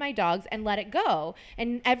there with my dogs and let it go.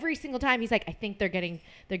 And every single time he's like, I think they're getting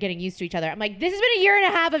used to each other. I'm like, this has been a year and a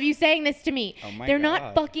half of you saying this to me. Oh my They're God.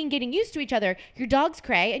 not fucking getting used to each other. Your dog's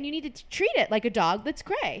cray, and you need to treat it like a dog that's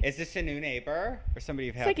cray. Is this a new neighbor or somebody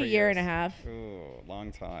you've had It's like for a year years? and a half. Ooh,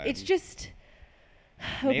 long time. It's just, I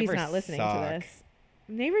hope he's Neighbors not listening suck. to this.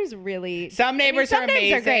 Neighbors really. Some neighbors are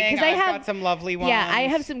amazing. great because I've got some lovely ones. Yeah, I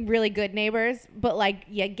have some really good neighbors, but like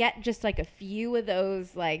you get just like a few of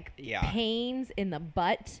those like pains in the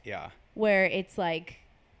butt. Yeah. Where it's like,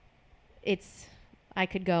 I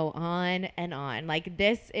could go on and on. Like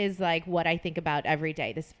this is like what I think about every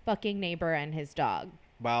day. This fucking neighbor and his dog.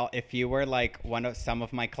 Well, if you were like some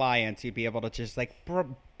of my clients, you'd be able to just like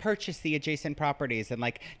purchase the adjacent properties and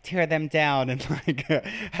like tear them down and like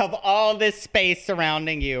have all this space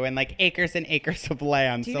surrounding you and like acres and acres of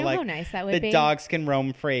land. Do you so know like how nice that would the be? dogs can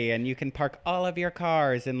roam free and you can park all of your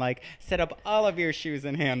cars and like set up all of your shoes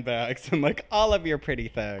and handbags and like all of your pretty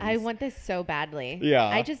things. I want this so badly. Yeah.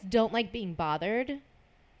 I just don't like being bothered.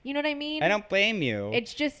 You know what I mean? I don't blame you.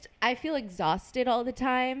 It's just I feel exhausted all the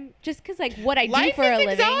time, just because like what I do Life for a is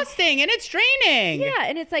living. exhausting and it's draining. Yeah,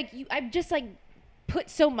 and it's like I'm just like put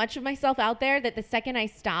so much of myself out there that the second I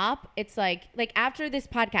stop, it's like after this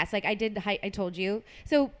podcast, like I told you.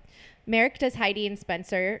 So Merrick does Heidi and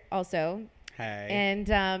Spencer also. Hey. And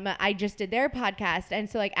I just did their podcast, and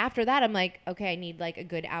so like after that, I'm like, okay, I need like a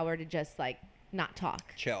good hour to just like not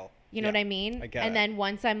talk. Chill. You know what I mean? I get and it. then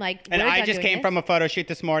once I'm like, And we're I done just doing came this- from a photo shoot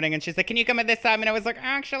this morning, and she's like, "Can you come at this time?" And I was like,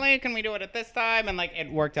 "Actually, can we do it at this time?" And like, it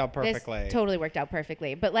worked out perfectly. This totally worked out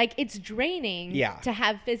perfectly. But like, it's draining Yeah. to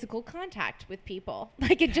have physical contact with people.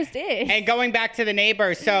 Like, it just is. And going back to the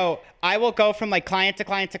neighbors, so I will go from like client to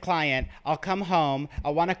client to client. I'll come home.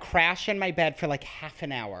 I'll want to crash in my bed for like half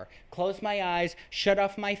an hour, close my eyes, shut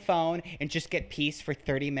off my phone, and just get peace for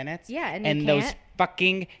 30 minutes. Yeah, and you those can't.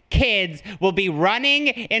 fucking kids will be running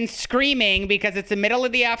and screaming because it's the middle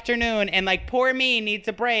of the afternoon and like poor me needs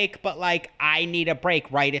a break, but like I need a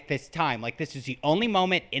break right at this time. Like this is the only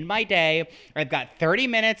moment in my day. I've got 30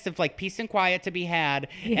 minutes of like peace and quiet to be had,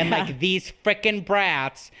 and Yeah. like these frickin'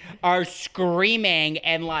 brats are screaming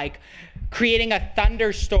and like creating a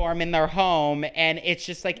thunderstorm in their home, and it's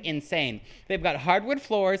just like insane. They've got hardwood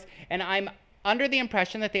floors, and I'm under the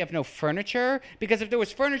impression that they have no furniture, because if there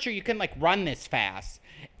was furniture, you can like run this fast.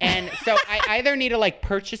 And so I either need to like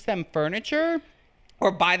purchase them furniture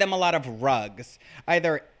or buy them a lot of rugs.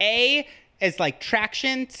 Either A, as like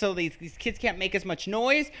traction, so these kids can't make as much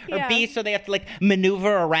noise, or Yeah. B, so they have to like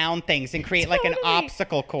maneuver around things and create like an Totally.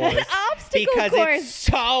 obstacle course. An obstacle because course. it's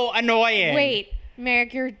so annoying. Wait,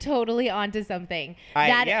 Merrick, you're totally onto something.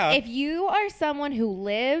 Yeah. If you are someone who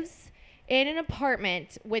lives in an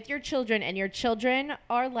apartment with your children and your children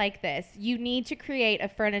are like this, you need to create a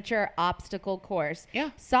furniture obstacle course. Yeah.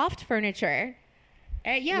 Soft furniture,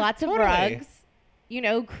 Yeah, lots totally. of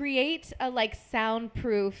rugs, create a like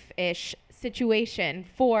soundproof-ish situation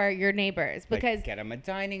for your neighbors, because Like, get them a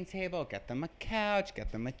dining table, get them a couch,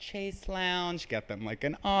 get them a chase lounge, get them like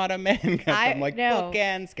an ottoman, get them like know.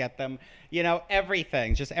 bookends, get them,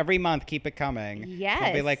 everything. Just every month, keep it coming. They'll be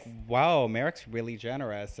Yes. like, wow, Merrick's really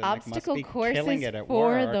generous and like, must obstacle be courses killing it at for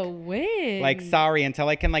work. the win. Like, sorry, until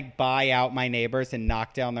I can like buy out my neighbors and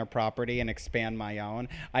knock down their property and expand my own,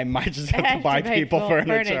 I might just have to buy people full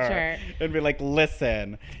furniture and be like,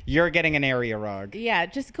 listen, you're getting an area rug. Yeah,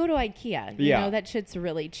 just go to IKEA. You Yeah. know that shit's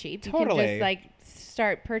really cheap. You Totally. can just like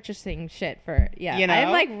start purchasing shit for You know? I'm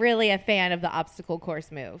like really a fan of the obstacle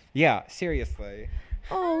course move. Yeah, seriously.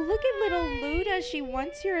 Oh, look at little Luda. She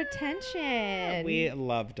wants your attention. We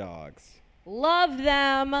love dogs. love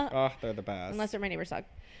them. Oh, they're the best. Unless they're my neighbor's dog.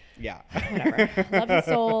 Yeah. Whatever. love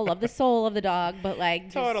the soul of the dog, but like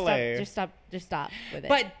just Totally. stop with it.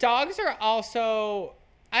 But dogs are also,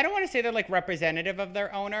 I don't want to say they're like representative of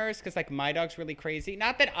their owners, because like my dog's really crazy.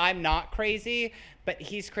 Not that I'm not crazy, but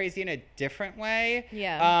he's crazy in a different way.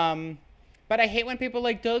 Yeah. But I hate when people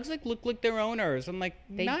like dogs like look like their owners. I'm like,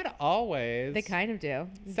 not always. They kind of do.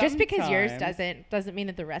 Just because yours Sometimes. doesn't mean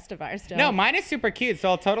that the rest of ours don't. No, mine is super cute, so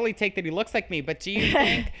I'll totally take that he looks like me. But do you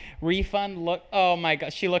think Refund oh my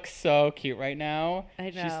god, she looks so cute right now. I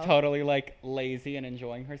know. She's totally like lazy and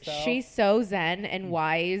enjoying herself. She's so zen and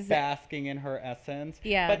wise. basking in her essence.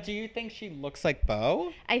 Yeah. But do you think she looks like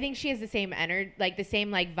Bo? I think she has the same energy, like the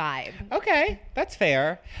same like vibe. Okay, that's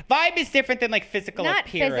fair. Vibe is different than like physical Not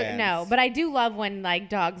appearance. physical, no, but I do love when like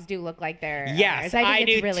dogs do look like their Yes, owners. I I think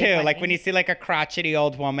do it's really too. funny. Like when you see like a crotchety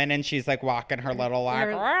old woman and she's like walking her little like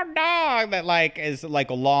dog that like is like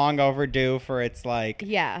long overdue for its like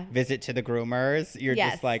Yeah. visit to the groomers. You're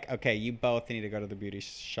Yes. just like, okay, you both need to go to the beauty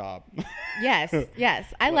shop. Yes,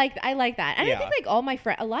 I like that, and Yeah. I think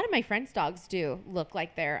like a lot of my friends' dogs do look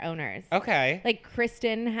like their owners. Okay. Like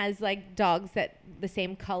Kristen has like dogs that the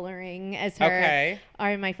same coloring as her. Okay.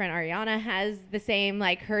 My friend Ariana has the same,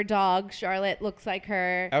 like her dog Charlotte looks like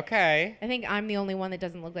her. Okay. I think I'm the only one that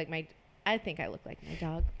doesn't look like I think I look like my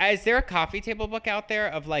dog. Is there a coffee table book out there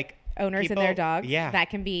of like Owners people? and their dogs. Yeah.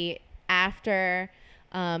 That can be after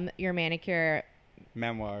your manicure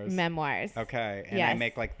memoirs. Okay. And I Yes.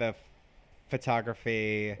 make like the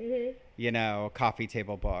photography, coffee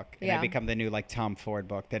table book. And I Yeah. become the new like Tom Ford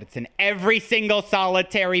book that it's in every single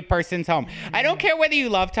solitary person's home. I don't care whether you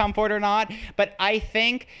love Tom Ford or not, but I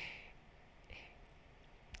think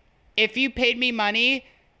if you paid me money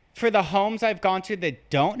for the homes I've gone to that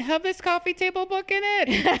don't have this coffee table book in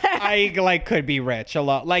it, I like could be rich a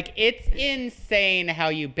lot. Like, it's insane how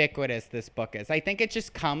ubiquitous this book is. I think it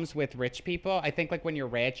just comes with rich people. I think like when you're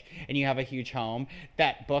rich and you have a huge home,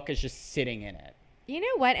 that book is just sitting in it. You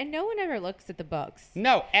know what? And no one ever looks at the books.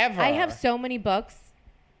 No, ever. I have so many books.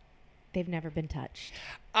 They've never been touched.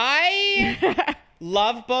 I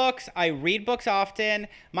love books. I read books often.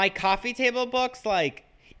 My coffee table books, like,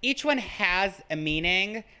 each one has a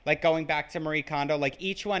meaning. Like, going back to Marie Kondo, like,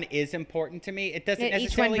 each one is important to me. It doesn't necessarily...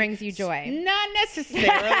 Each one brings you joy. Not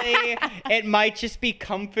necessarily. It might just be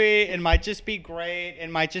comfy. It might just be great. It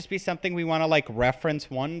might just be something we want to, like, reference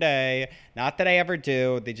one day. Not that I ever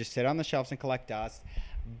do. They just sit on the shelves and collect dust.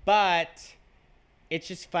 But it's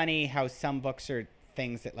just funny how some books are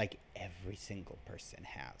things that, like, every single person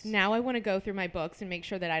has. Now I want to go through my books and make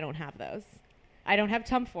sure that I don't have those. I don't have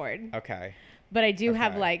Tom Ford. Okay. But I do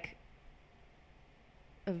have, like,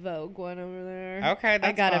 a Vogue one over there. Okay, that's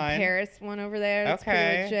I got fine. a Paris one over there. That's Okay.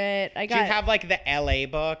 pretty legit. Do you have, like, the LA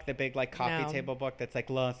book, the big, like, coffee No. table book that's, like,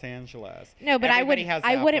 Los Angeles? No, but Everybody has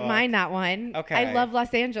I that wouldn't book. mind that one. Okay. I love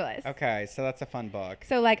Los Angeles. Okay, so that's a fun book.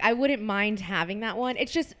 So, like, I wouldn't mind having that one.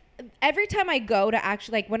 It's just every time I go to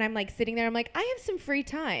actually, like, when I'm, like, sitting there, I'm like, I have some free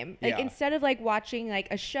time. Like, Yeah. instead of, like, watching, like,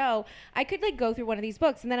 a show, I could, like, go through one of these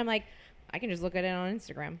books. And then I'm like, I can just look at it on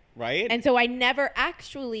Instagram. Right? And so I never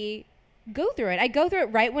actually go through it. I go through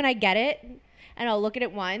it right when I get it, and I'll look at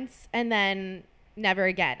it once, and then never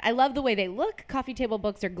again. I love the way they look. Coffee table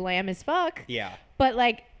books are glam as fuck. Yeah. But,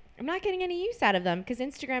 like, I'm not getting any use out of them because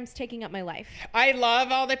Instagram's taking up my life. I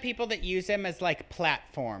love all the people that use them as, like,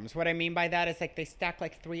 platforms. What I mean by that is, like, they stack,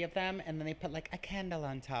 like, 3 of them, and then they put, like, a candle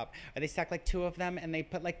on top. Or they stack, like, 2 of them, and they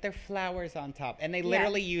put, like, their flowers on top. And they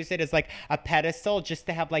literally use it as, like, a pedestal just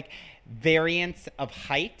to have, like, variants of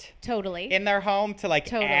height Totally. in their home to, like,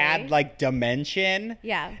 Totally. add, like, dimension.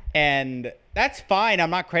 Yeah. And that's fine.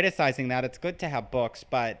 I'm not criticizing that. It's good to have books,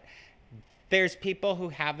 but there's people who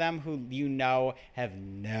have them who have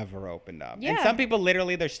never opened up. And Yeah. some people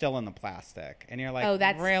literally they're still in the plastic. And you're like, Oh,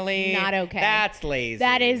 that's really? not okay. That's lazy.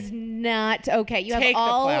 That is not okay. You Take have the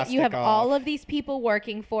all plastic all off. of these people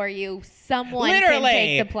working for you. Someone Literally, can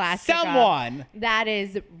take the plastic off. someone. That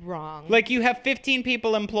is wrong. Like, you have 15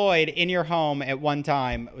 people employed in your home at one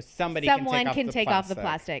time. Someone can take off the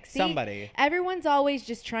plastic. See, Somebody. Everyone's always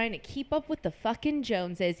just trying to keep up with the fucking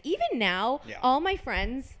Joneses. Even now, Yeah. all my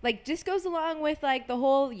friends, like, just goes along with, like, the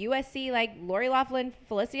whole USC, like, Lori Loughlin,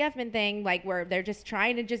 Felicity Huffman thing, like, where they're just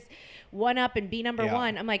trying to just one up and be number Yeah.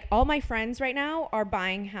 one. I'm like, all my friends right now are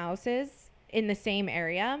buying houses in the same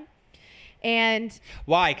area. And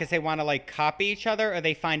Why? Because they want to, like, copy each other, or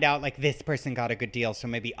they find out, like, this person got a good deal, so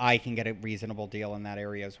maybe I can get a reasonable deal in that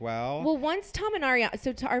area as well. well, once Tom and Ariana,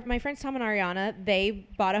 so my friends Tom and Ariana, they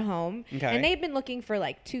bought a home, Okay. and they've been looking for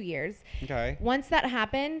like 2 years. Okay. Once that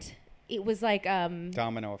happened, it was like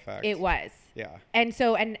Domino effect. it was. Yeah.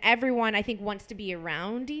 And everyone I think wants to be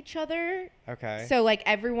around each other. Okay. So like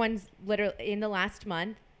everyone's literally in the last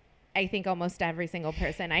month, I think almost every single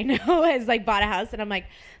person I know has like bought a house, and I'm like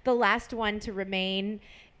the last one to remain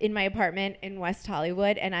in my apartment in West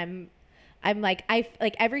Hollywood, and I'm like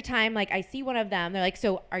every time like I see one of them, they're like,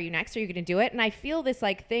 so are you next? Are you gonna do it? And I feel this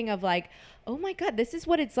like thing of like, oh my God, this is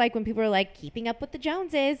what it's like when people are like keeping up with the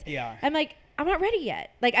Joneses. Yeah. I'm like, I'm not ready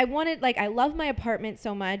yet. Like I love my apartment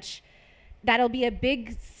so much. That'll be a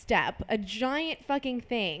big step, a giant fucking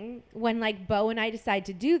thing when like Bo and I decide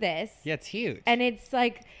to do this. Yeah, it's huge. And it's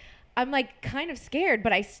like, I'm like kind of scared,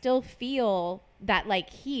 but I still feel that like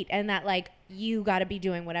heat and that like you got to be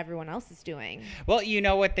doing what everyone else is doing. Well, you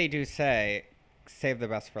know what they do say, save the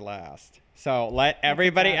best for last. So let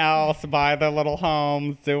everybody up. else buy their little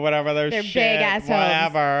homes, do whatever their They're shit, big-ass homes.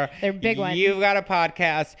 whatever. They're big ones. You've got a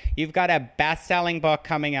podcast. You've got a best-selling book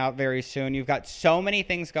coming out very soon. You've got so many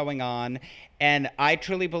things going on. And I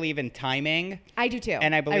truly believe in timing. I do too.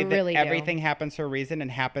 And I believe really that do. everything happens for a reason and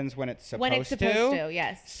happens when it's supposed to. When it's supposed to,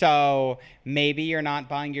 yes. So maybe you're not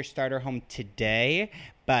buying your starter home today,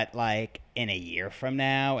 but like in a year from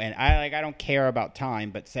now, and I don't care about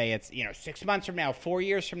time, but say it's 6 months from now, 4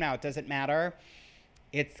 years from now, it doesn't matter.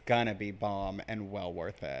 It's gonna be bomb and well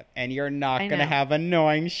worth it. And you're not I gonna know. have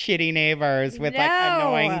annoying shitty neighbors with like No.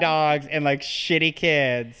 annoying dogs and like shitty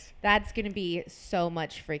kids. That's going to be so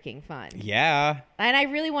much freaking fun. Yeah. And I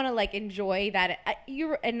really want to like enjoy that.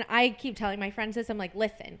 And I keep telling my friends this. I'm like,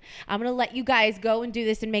 listen, I'm going to let you guys go and do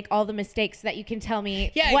this and make all the mistakes so that you can tell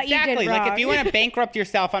me Yeah, what exactly. you did wrong. Like if you want to bankrupt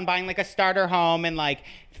yourself on buying like a starter home and like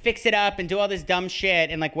fix it up and do all this dumb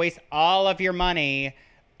shit and like waste all of your money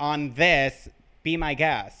on this, be my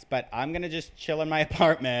guest, but I'm going to just chill in my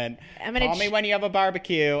apartment. Call me when you have a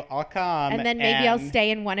barbecue. I'll come. And then maybe I'll stay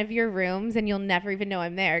in one of your rooms and you'll never even know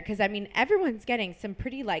I'm there. Because, I mean, everyone's getting some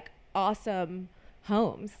pretty, like, awesome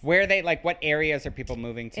homes. Where are they, like, what areas are people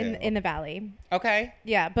moving to? In the valley. Okay.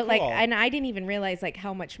 Yeah, but, Cool. like, and I didn't even realize, like,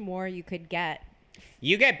 how much more you could get.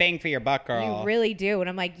 You get bang for your buck, girl. You really do. And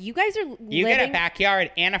I'm like, you guys are You get a backyard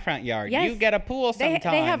and a front yard. Yes. You get a pool sometimes.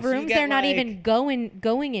 They have rooms they're not even going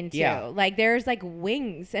into. Yeah. Like, there's, like,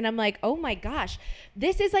 wings. And I'm like, oh, my gosh.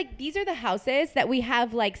 This is, like, these are the houses that we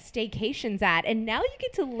have, like, staycations at. And now you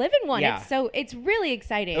get to live in one. Yeah. It's really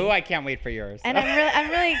exciting. Oh, I can't wait for yours. And I'm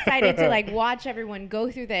really excited to, like, watch everyone go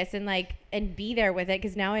through this and, like, and be there with it.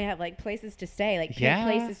 Because now I have, like, places to stay. Like,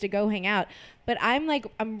 places to go hang out. But I'm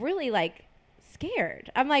really, like, scared.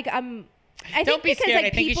 I Don't think be because scared. like I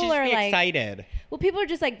think you people should are be like excited. Well, people are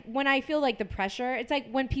just like, when I feel like the pressure, it's like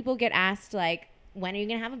when people get asked like, when are you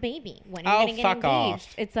gonna have a baby? When are you gonna get fuck engaged?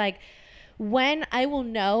 off. It's like, when I will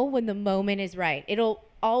know when the moment is right. It'll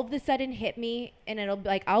all of a sudden hit me, and it'll be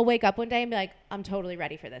like, I'll wake up one day and be like, I'm totally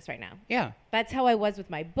ready for this right now. Yeah. That's how I was with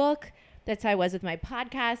my book. That's how I was with my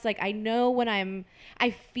podcast. Like, I know when I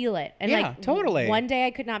feel it. And Yeah, like, totally. one day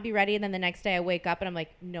I could not be ready, and then the next day I wake up and I'm like,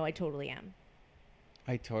 no, I totally am.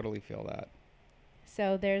 I totally feel that.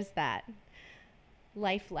 So there's that.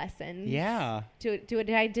 Life lessons. Yeah.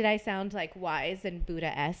 Did I sound like wise and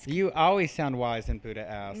Buddha-esque? You always sound wise and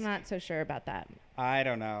Buddha-esque. I'm not so sure about that. I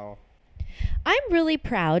don't know. I'm really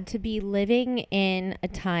proud to be living in a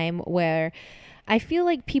time where I feel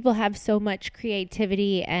like people have so much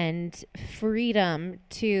creativity and freedom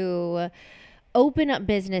to open up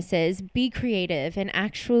businesses, be creative, and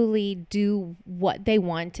actually do what they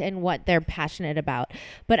want and what they're passionate about.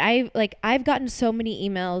 But I've gotten so many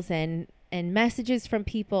emails and messages from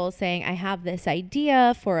people saying, I have this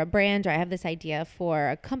idea for a brand, or I have this idea for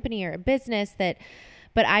a company or a business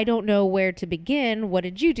but I don't know where to begin. What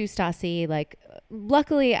did you do, Stassi? Like,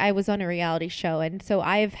 luckily I was on a reality show, and so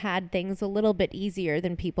I've had things a little bit easier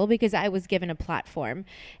than people because I was given a platform.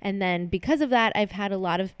 And then because of that, I've had a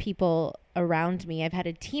lot of people around me. I've had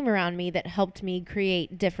a team around me that helped me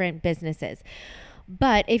create different businesses.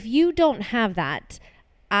 But if you don't have that,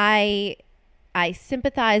 I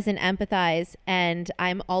sympathize and empathize, and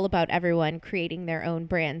I'm all about everyone creating their own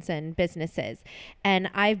brands and businesses. And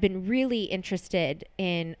I've been really interested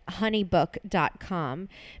in honeybook.com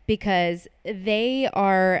because they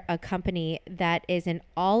are a company that is an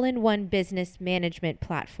all-in-one business management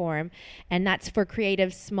platform, and that's for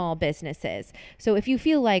creative small businesses. So if you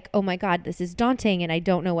feel like, oh my God, this is daunting and I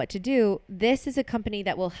don't know what to do, this is a company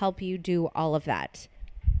that will help you do all of that.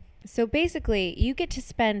 So basically, you get to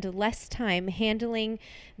spend less time handling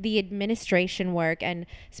the administration work and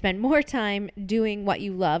spend more time doing what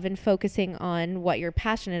you love and focusing on what you're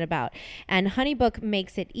passionate about. And HoneyBook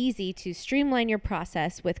makes it easy to streamline your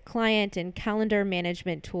process with client and calendar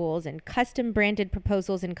management tools and custom branded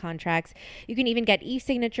proposals and contracts. You can even get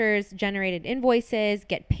e-signatures, generated invoices,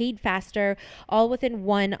 get paid faster, all within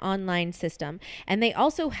one online system. And they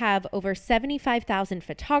also have over 75,000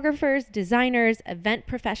 photographers, designers, event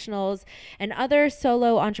professionals, and other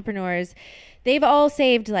solo entrepreneurs. They've all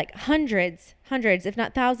saved like hundreds, if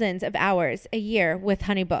not thousands of hours a year with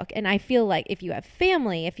HoneyBook. And I feel like if you have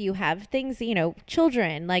family, if you have things,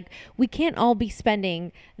 children, like we can't all be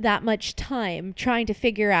spending that much time trying to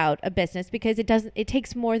figure out a business because it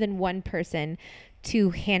takes more than one person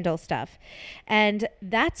to handle stuff. And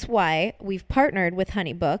that's why we've partnered with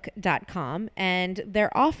honeybook.com, and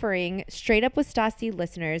they're offering Straight Up with Stassi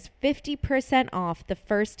listeners 50% off the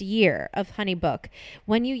first year of HoneyBook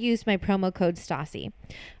when you use my promo code Stassi.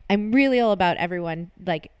 I'm really all about everyone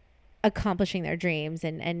like accomplishing their dreams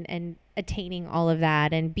and attaining all of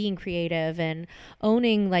that and being creative and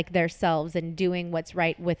owning like themselves and doing what's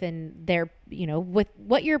right within their, with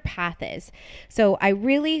what your path is. So I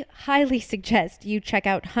really highly suggest you check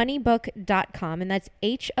out honeybook.com, and that's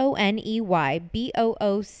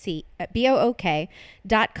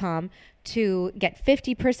honeybook.com to get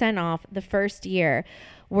 50% off the first year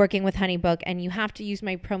working with HoneyBook. And you have to use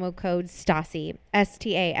my promo code Stassi,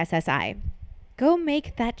 STASSI. Go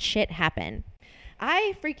make that shit happen.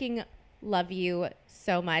 I freaking love you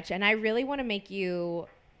so much, and I really want to make you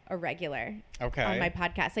a regular on my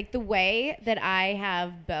podcast. Like the way that I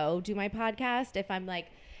have Bo do my podcast, if I'm like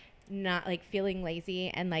not like feeling lazy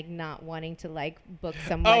and like not wanting to like book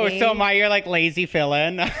somebody. Oh, so you're like lazy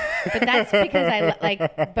fill-in. But that's because I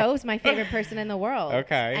like Bo's my favorite person in the world.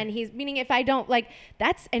 Okay. And he's meaning if I don't like,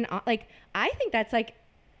 that's I think that's like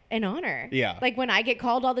an honor. Yeah. Like when I get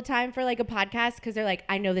called all the time for like a podcast because they're like,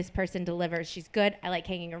 I know this person delivers. She's good. I like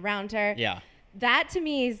hanging around her. Yeah. That to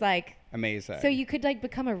me is like amazing. so you could like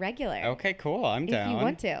become a regular. Okay, cool. I'm down. If you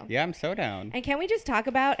want to. Yeah, I'm so down. And can we just talk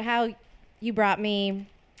about how you brought me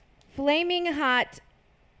flaming hot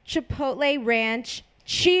Chipotle Ranch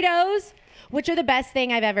Cheetos, which are the best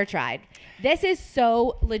thing I've ever tried. This is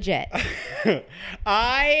so legit.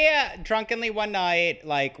 I drunkenly one night,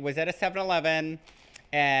 like, was at a 7-Eleven,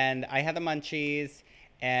 and I had the munchies,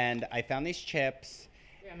 and I found these chips.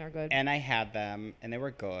 Yeah, they're good. And I had them, and they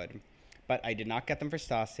were good. But I did not get them for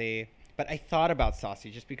Stassi. But I thought about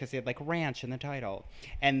Stassi just because they had, like, ranch in the title.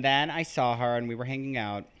 And then I saw her, and we were hanging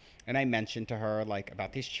out. And I mentioned to her, like,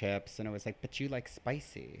 about these chips. And I was like, but you like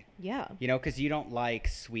spicy. Yeah. You know, because you don't like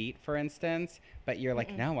sweet, for instance. But you're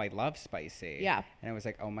like, no, I love spicy. Yeah. And I was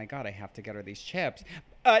like, oh, my God, I have to get her these chips.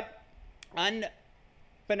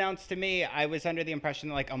 Unbeknownst to me, I was under the impression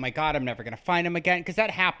that, like, oh, my God, I'm never going to find them again. Because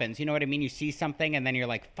that happens. You know what I mean? You see something, and then you're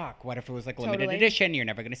like, fuck, what if it was, like, limited edition? You're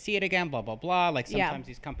never going to see it again, blah, blah, blah. Like, sometimes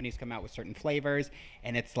these companies come out with certain flavors,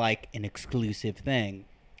 and it's, like, an exclusive thing.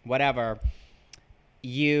 Whatever.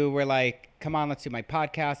 You were like, come on, let's do my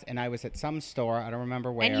podcast. And I was at some store. I don't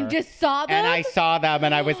remember where. And you just saw them? And I saw them.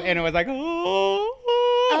 And it was like,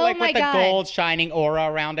 like my with the God. gold shining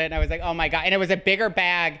aura around it. And I was like, oh my God. And it was a bigger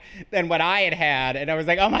bag than what I had. And I was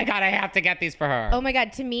like, oh my God, I have to get these for her. Oh my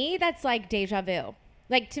God. To me, that's like deja vu.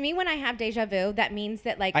 Like, to me, when I have deja vu, that means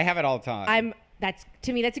that, like, I have it all the time.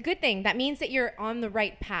 To me, that's a good thing. That means that you're on the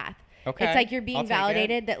right path. Okay. It's like you're being I'll take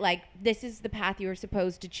validated that, like, this is the path you were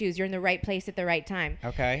supposed to choose. You're in the right place at the right time.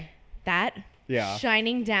 Okay. That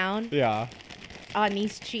shining down on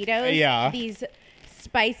these Cheetos. Yeah. These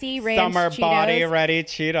spicy ranch Summer Cheetos. body ready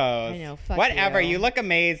Cheetos. I know. Fuck Whatever. you. You look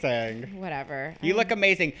amazing. Whatever. You look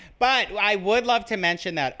amazing. But I would love to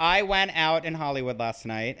mention that I went out in Hollywood last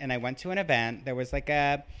night and I went to an event. There was like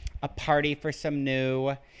a party for some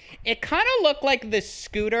new. It kind of looked like the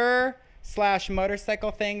scooter /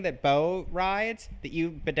 motorcycle thing that Bo rides, that you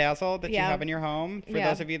bedazzled, that you have in your home. For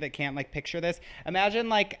those of you that can't like picture this, imagine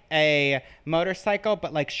like a motorcycle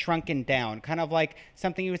but like shrunken down, kind of like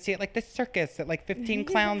something you would see at like the circus that like 15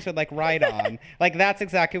 clowns would like ride on. Like that's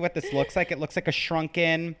exactly what this looks like. It looks like a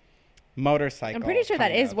shrunken motorcycle. I'm pretty sure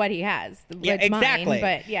that is what he has. Yeah, it's exactly. Mine,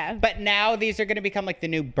 but yeah. But now these are going to become like the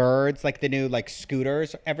new birds, like the new like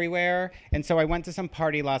scooters everywhere. And so I went to some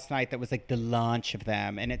party last night that was like the launch of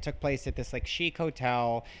them, and it took place at this like chic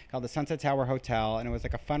hotel called the Sunset Tower Hotel, and it was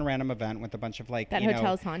like a fun random event with a bunch of like that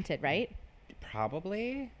hotel's haunted, right?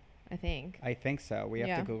 Probably. I think so. We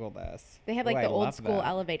have to Google this. They have like the old school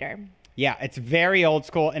elevator. Yeah, it's very old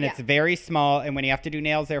school and it's very small. And when you have to do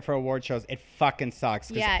nails there for award shows, it fucking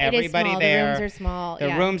sucks. Yeah, everybody it is small. there, the rooms are small.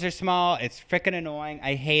 The rooms are small. It's freaking annoying.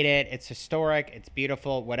 I hate it. It's historic. It's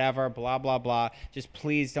beautiful. Whatever. Blah blah blah. Just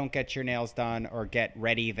please don't get your nails done or get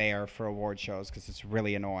ready there for award shows because it's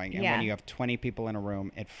really annoying. And when you have 20 people in a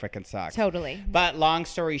room, it freaking sucks. Totally. But long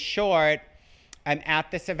story short, I'm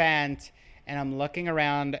at this event and I'm looking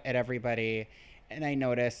around at everybody, and I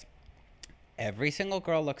notice every single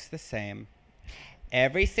girl looks the same.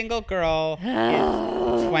 Every single girl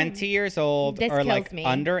is 20 years old or like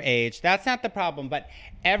underage. That's not the problem, but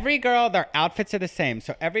every girl, their outfits are the same.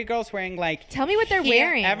 So every girl's wearing like... Tell me what they're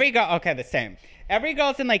wearing. Every girl, okay, the same. Every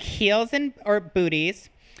girl's in like heels or booties.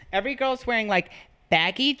 Every girl's wearing like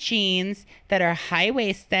baggy jeans that are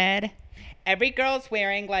high-waisted. Every girl's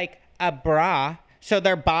wearing like a bra. So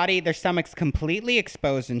their stomach's completely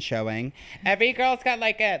exposed and showing. Every girl's got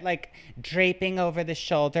like a draping over the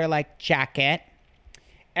shoulder like jacket.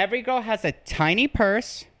 Every girl has a tiny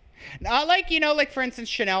purse. Not like, like for instance,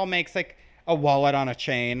 Chanel makes like a wallet on a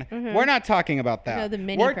chain. Mm-hmm. We're not talking about that. No, the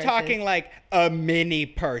mini We're purses. talking like a mini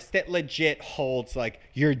purse that legit holds like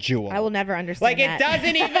your jewel. I will never understand like that. It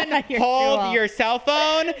doesn't even hold your cell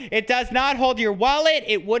phone. It does not hold your wallet.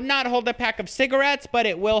 It would not hold a pack of cigarettes, but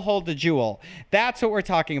it will hold a jewel. That's what we're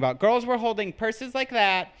talking about. Girls were holding purses like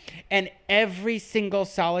that, and every single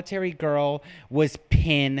solitary girl was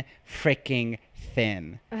pin freaking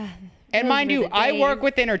thin. And mind you, I work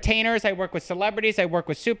with entertainers, I work with celebrities, I work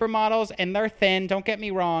with supermodels, and they're thin, don't get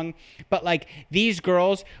me wrong. But, like, these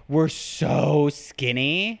girls were so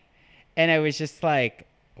skinny. And I was just like,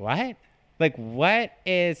 what? Like, what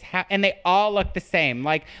is and they all look the same.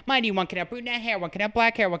 Like, mind you, one can have brunette hair, one can have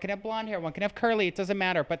black hair, one can have blonde hair, one can have curly. It doesn't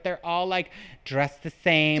matter. But they're all, like, dressed the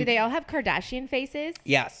same. Do they all have Kardashian faces?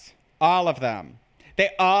 Yes. All of them. They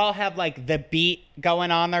all have like the beat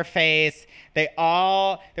going on their face. There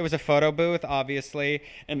was a photo booth, obviously,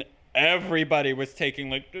 and everybody was taking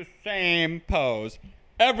like the same pose.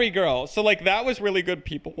 Every girl. So like that was really good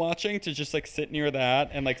people watching, to just like sit near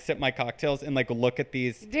that and like sip my cocktails and like look at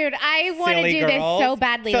these Dude, I want to silly do girls. this so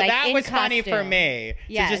badly. So like that in was funny for costume. me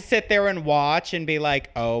Yes. to just sit there and watch and be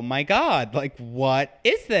like, oh my God, like what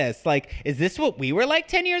is this? Like, is this what we were like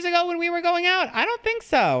 10 years ago when we were going out? I don't think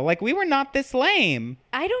so. Like we were not this lame.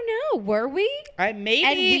 I don't know. Were we? Maybe.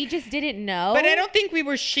 And we just didn't know. But I don't think we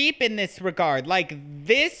were sheep in this regard. Like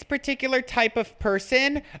this particular type of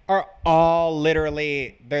person are all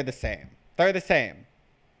literally, they're the same. They're the same.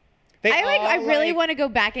 I really want to go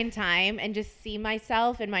back in time and just see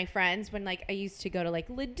myself and my friends when like I used to go to like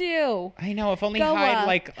Ledoux. I know, if only Goa, Hyde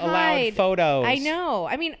like allowed Hyde. photos. I know.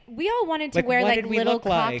 I mean, we all wanted to Like, wear what like did we little look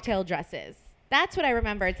like? cocktail dresses. That's what I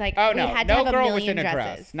remember. It's like Oh we no, had to no have a girl was million in a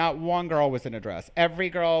dresses. dress. Not one girl was in a dress. Every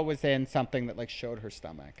girl was in something that like showed her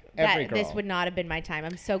stomach. Every girl. This would not have been my time.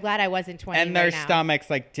 I'm so glad I wasn't 20 and their right now. stomachs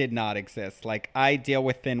like did not exist. Like I deal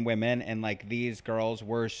with thin women, and like these girls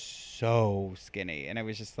were so skinny, and I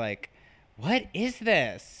was just like, what is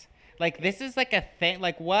this? Like this is like a thing.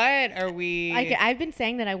 Like what are we? I've been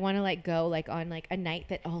saying that I want to like go like on like a night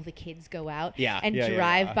that all the kids go out and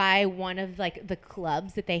drive yeah. by one of like the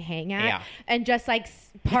clubs that they hang at Yeah. and just like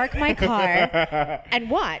park my car and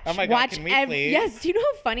watch. Oh my God, watch can we please? Yes, do you know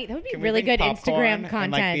how funny that would be? Can we really bring good popcorn Instagram content.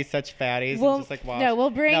 and like be such fatties We'll, and just like watch. no, we'll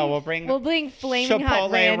bring flaming hot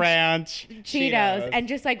Chipotle ranch Cheetos and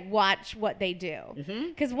just like watch what they do.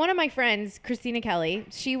 Because one of my friends, Christina Kelly,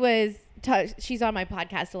 she's on my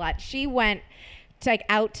podcast a lot. She went to like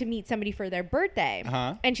out to meet somebody for their birthday,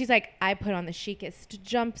 and she's like, I put on the chicest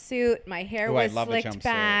jumpsuit. My hair was slicked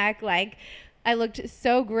back, like I looked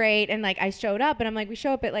so great, and like I showed up, and I'm like, we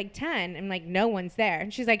show up at like 10, and like no one's there,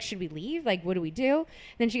 and she's like, should we leave? Like, what do we do? And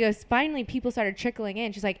then she goes, finally, people started trickling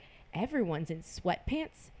in. She's like, everyone's in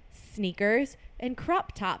sweatpants, sneakers, and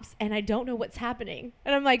crop tops, and I don't know what's happening.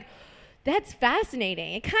 And I'm like, that's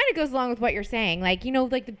fascinating. It kind of goes along with what you're saying. Like, you know,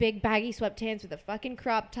 like the big baggy sweatpants with a fucking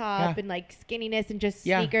crop top and like skinniness and just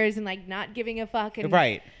sneakers and like not giving a fuck. And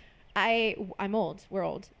right. I'm old. We're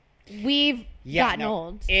old. We've gotten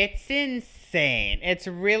old. It's insane. It's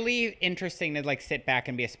really interesting to like sit back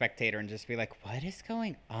and be a spectator and just be like, what is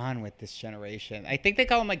going on with this generation? I think they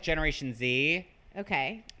call them like Generation Z.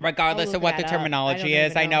 Okay. Regardless of what the terminology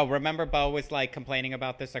is. I know. Remember Bo was like complaining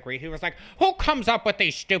about this. Like he was like, who comes up with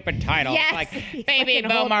these stupid titles? Yes. Like baby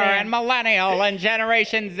boomer and millennial and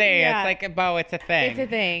Generation Z. Yeah. It's like, Bo, it's a thing. It's a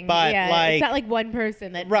thing. But yeah, like, it's not like one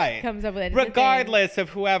person that comes up with it. It's regardless of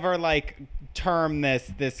whoever like term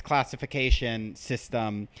this classification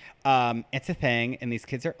system, it's a thing, and these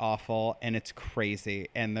kids are awful, and it's crazy,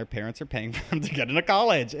 and their parents are paying for them to get into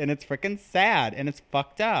college, and it's freaking sad, and it's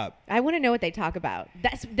fucked up. I want to know what they talk about.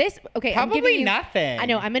 Okay, Probably I'm giving you, nothing. I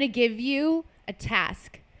know. I'm going to give you a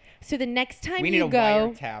task. So the next time we you need go,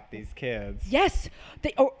 wiretap these kids. Yes,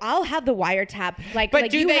 or I'll have the wiretap.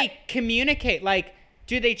 But do they communicate? Like,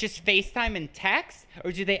 do they just FaceTime and text,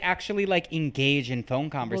 or do they actually like engage in phone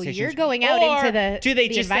conversations? Well, you're going out into the do they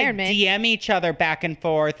just like DM each other back and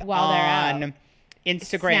forth while they're on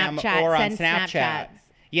Instagram Snapchat, or on send Snapchat? Snapchats.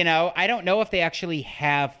 You know, I don't know if they actually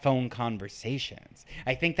have phone conversations.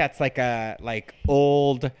 I think that's like a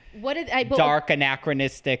old, dark,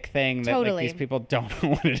 anachronistic thing that like, these people don't know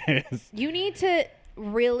what it is. You need to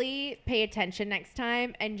really pay attention next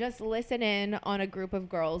time and just listen in on a group of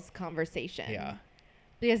girls' conversation. Yeah.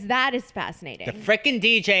 Because that is fascinating. The frickin'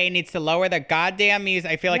 DJ needs to lower the goddamn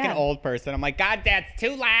music. I feel like an old person. I'm like, God, that's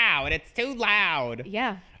too loud. It's too loud.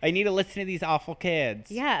 Yeah. I need to listen to these awful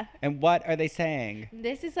kids. Yeah. And what are they saying?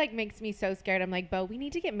 This is like makes me so scared. I'm like, Bo, we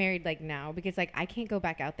need to get married like now because like I can't go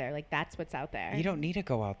back out there. Like that's what's out there. You don't need to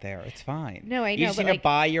go out there. It's fine. No, I know. You just need to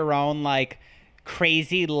buy your own like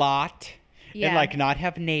crazy lot. Yeah. And like not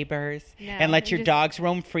have neighbors and let your dogs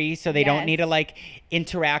roam free so they don't need to like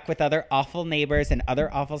interact with other awful neighbors and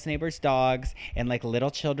other awful neighbors' dogs and like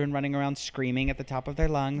little children running around screaming at the top of their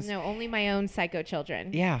lungs. No, only my own psycho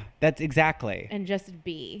children. Yeah, that's exactly. And just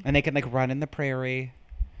be. And they can like run in the prairie.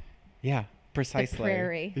 Yeah, precisely. The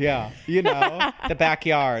prairie. Yeah, you know, the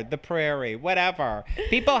backyard, the prairie, whatever.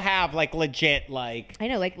 People have like legit like. I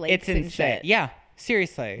know, like lakes and shit. Yeah,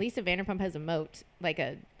 seriously. Lisa Vanderpump has a moat, What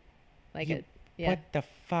the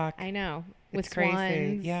fuck? I know. With It's crazy.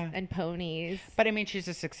 swans Yeah. and ponies. But I mean, she's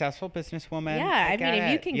a successful businesswoman. Yeah, I mean,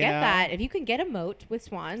 if you can get that, if you can get a moat with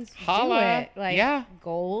swans, do it. Like,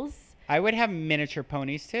 goals. I would have miniature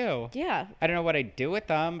ponies too. Yeah. I don't know what I'd do with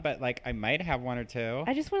them, but like I might have one or two.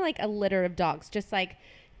 I just want like a litter of dogs, just like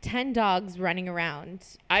 10 dogs running around.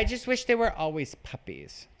 I just wish they were always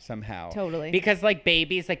puppies somehow. Totally. Because like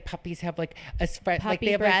babies, like puppies have like a Puppy like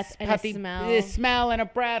they have breath a and a puppy smell. a smell and a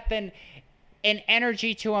breath, and an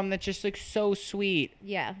energy to them that's just like so sweet.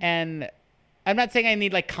 Yeah. And I'm not saying I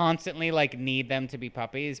need like constantly like need them to be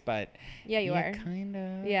puppies, but Yeah, you are. Kind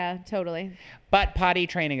of. Yeah, totally. But potty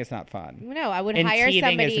training is not fun. No, I would And hire teething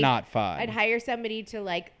somebody. is not fun. I'd hire somebody to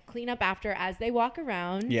like clean up after as they walk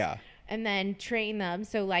around. Yeah. And then train them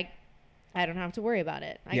so like I don't have to worry about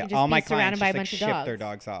it. I Yeah, can just all be my surrounded clients by a just like bunch of ship dogs. their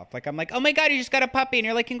dogs off. Like I'm like, oh my god, you just got a puppy, and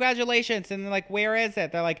you're like, congratulations, and they're like, where is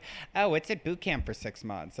it? They're like, oh, it's at boot camp for 6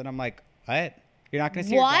 months, and I'm like, what? You're not going to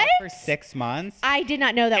see your dog for 6 months? I did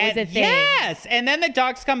not know that was a thing. Yes, and then the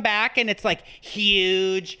dogs come back, and it's like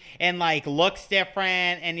huge and like looks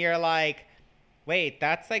different, and you're like, wait,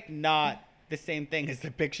 that's like not the same thing as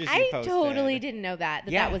the pictures you I posted. totally didn't know that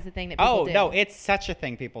Yeah. that was the thing that people do. Oh, no, it's such a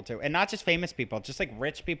thing people do. And not just famous people, just like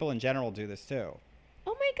rich people in general do this too.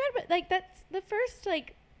 Oh my god, but like that's the first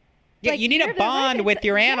like Yeah, like, you need year a of their life. bond It's- with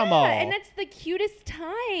your animal. Yeah, and that's the cutest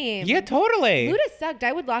time. Yeah, totally. Luda sucked.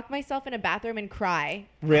 I would lock myself in a bathroom and cry.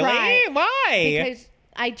 Really? Cry. Why? Because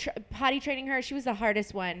I potty training her. She was the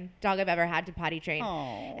hardest dog I've ever had to potty train.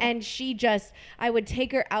 Aw. And I would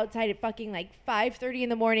take her outside at fucking like 5:30 in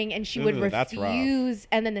the morning, and she would Ooh, that's rough. refuse.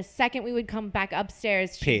 And then the second we would come back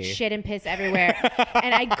upstairs, she'd Pee. shit and piss everywhere.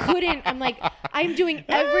 And I couldn't. I'm like, I'm doing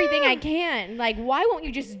everything I can. Like, why won't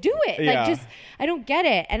you just do it? Yeah. Like, I don't get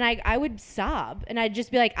it. And I would sob, and I'd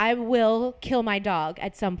just be like, I will kill my dog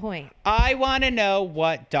at some point. I want to know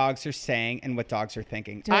what dogs are saying and what dogs are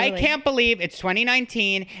thinking. I Totally. can't believe it's 2019.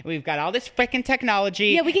 And we've got all this freaking technology.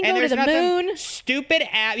 Yeah, we can and go to there's the not some moon. Stupid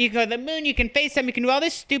app. You can go to the moon. You can FaceTime. You can do all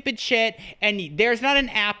this stupid shit. And there's not an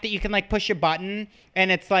app that you can like push a button and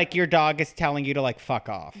it's like your dog is telling you to like fuck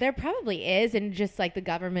off. There probably is, and just like the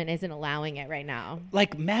government isn't allowing it right now.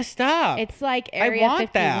 Like messed up. It's like Area I want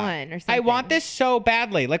 51 that. or something. I want this so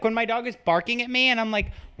badly. Like when my dog is barking at me and I'm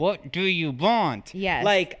like, what do you want? Yes.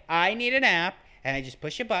 Like I need an app and I just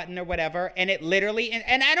push a button or whatever and it literally,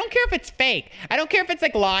 and I don't care if it's fake. I don't care if it's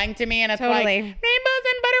like lying to me and it's Totally. like rainbows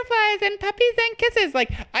and butterflies and puppies and kisses. Like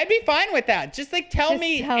I'd be fine with that. Just like tell Just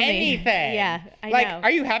me tell me. anything. Yeah, I like, know. are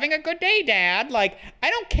you having a good day, Dad? Like I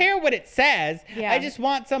don't care what it says. Yeah. I just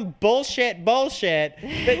want some bullshit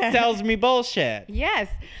that sells me bullshit. Yes.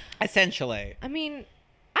 Essentially. I mean,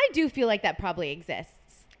 I do feel like that probably exists.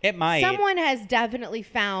 It might. Someone has definitely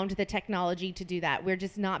found the technology to do that. We're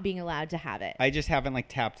just not being allowed to have it. I just haven't like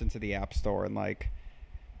tapped into the app store and like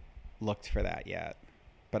looked for that yet.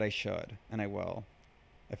 But I should, and I will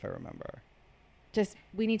if I remember. Just,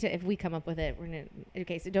 we need to, if we come up with it, we're going to,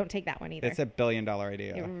 okay, so don't take that one either. It's $1 billion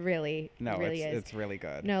idea. It really, No, really is. it's really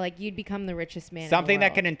good. No, like you'd become the richest man Something in the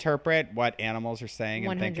that can world. interpret what animals are saying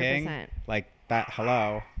and thinking. 100%. Like that,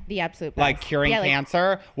 hello. The absolute best. Like curing Yeah,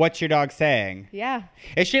 cancer. What's your dog saying? Yeah.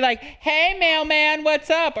 Is she like, hey, mailman, what's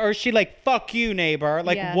up? Or is she like, fuck you, neighbor?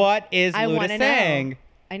 Like, Yeah. what is I Luda wanna saying? know.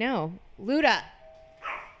 I know. Luda.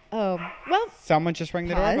 Oh, well, Someone just ring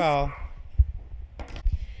the Pause. doorbell.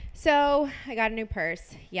 so I got a new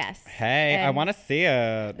purse. Yes. Hey, I And- want to see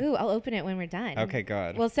it. Ooh, I'll open it when we're done. Okay,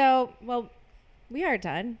 good. Well, we are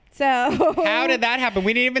done. So How did that happen?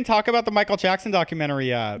 We didn't even talk about the Michael Jackson documentary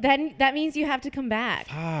yet. Then that means you have to come back.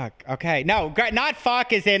 Fuck. Okay. No, not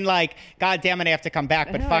fuck as in like, God damn it, I have to come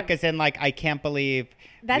back. But No. fuck as in like, I can't believe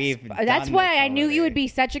That's done why this I knew you already. would be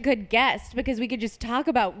such a good guest, because we could just talk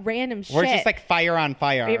about random shit. We're just like fire on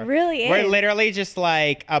fire. It really We're is. literally just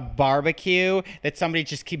like a barbecue that somebody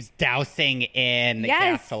just keeps dousing in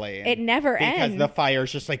Yes, gasoline. it never because ends. the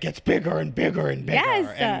fire's just like gets bigger and bigger and bigger.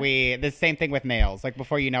 Yes. And the same thing with nails. Like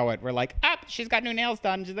before you know it, we're like, she's got new nails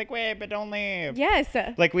done. She's like, wait, but don't leave. Yes.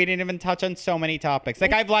 Like we didn't even touch on so many topics.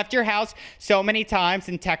 Like I've left your house so many times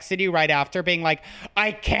and texted you right after being like,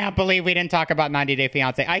 I can't believe we didn't talk about 90 Day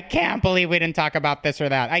Fiance. I can't believe we didn't talk about this or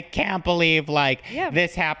that. I can't believe like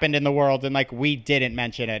this happened in the world and like we didn't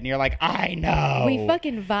mention it. And you're like, I know. We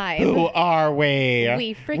fucking vibe. Who are we?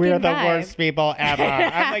 We freaking We're the vibe. worst people ever.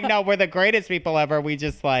 I'm like, no, we're the greatest people ever. We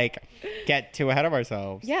just like get too ahead of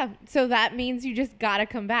ourselves. Yeah, so that means you just gotta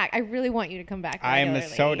come back. I really want you to come back. I am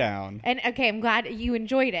regularly. so down. And okay, I'm glad you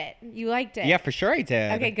enjoyed it. You liked it. Yeah, for sure I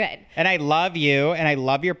did. Okay, good. And I love you and I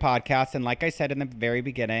love your podcast. And like I said in the very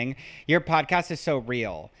beginning, your podcast is so real.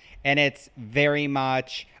 And it's very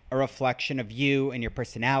much a reflection of you and your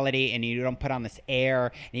personality, and you don't put on this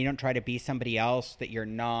air and you don't try to be somebody else that you're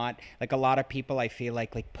not. Like a lot of people I feel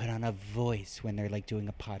like put on a voice when they're like doing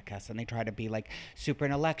a podcast and they try to be like super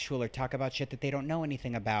intellectual or talk about shit that they don't know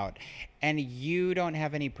anything about. And you don't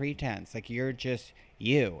have any pretense. Like you're just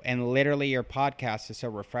you. And literally your podcast is so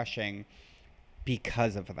refreshing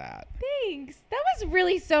because of that. Thanks. That was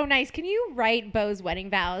really so nice. Can you write Bo's wedding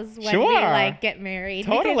vows when we Sure. like get married?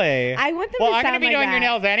 Totally. Because I want them well, to I'm sound gonna be like doing that. your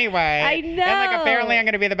nails anyway. I know. And like apparently I'm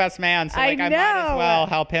gonna be the best man, so like I might as know. well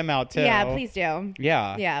help him out too. Yeah, please do.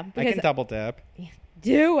 Yeah. Yeah, I because- can double dip.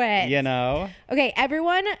 Do it. You know. Okay,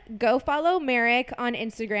 everyone, go follow Merrick on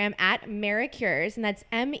Instagram at Merricures, and that's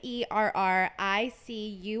MERRICURES.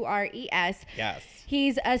 Yes.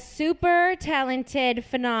 He's a super talented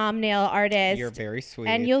nail artist. You're very sweet.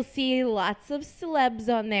 And you'll see lots of celebs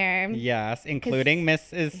on there. Yes, including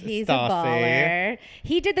Mrs. He's Stassi. a baller.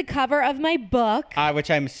 He did the cover of my book. Which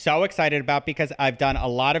I'm so excited about because I've done a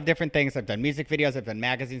lot of different things. I've done music videos, I've done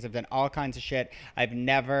magazines, I've done all kinds of shit. I've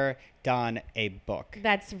never done a book.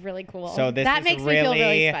 That's really cool. So this that is makes really, me feel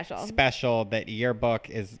really special. special that your book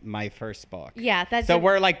is my first book. Yeah, that's so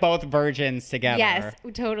we're like both virgins together. Yes,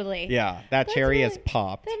 totally. Yeah, that That's cherry really- is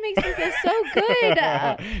popped. That makes me feel so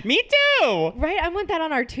good. Me too. Right? I want that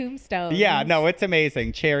on our tombstone. Yeah, no, it's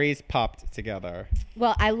amazing. Cherries popped together.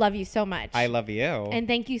 Well, I love you so much. I love you. And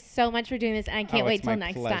thank you so much for doing this. And I can't Oh, wait it's till my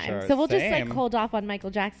next pleasure. time. So we'll just Same. like hold off on Michael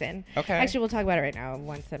Jackson. Okay. Actually, we'll talk about it right now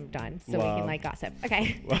once I'm done so we Love. can like gossip.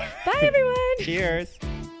 Okay. Love. Bye, everyone. Cheers.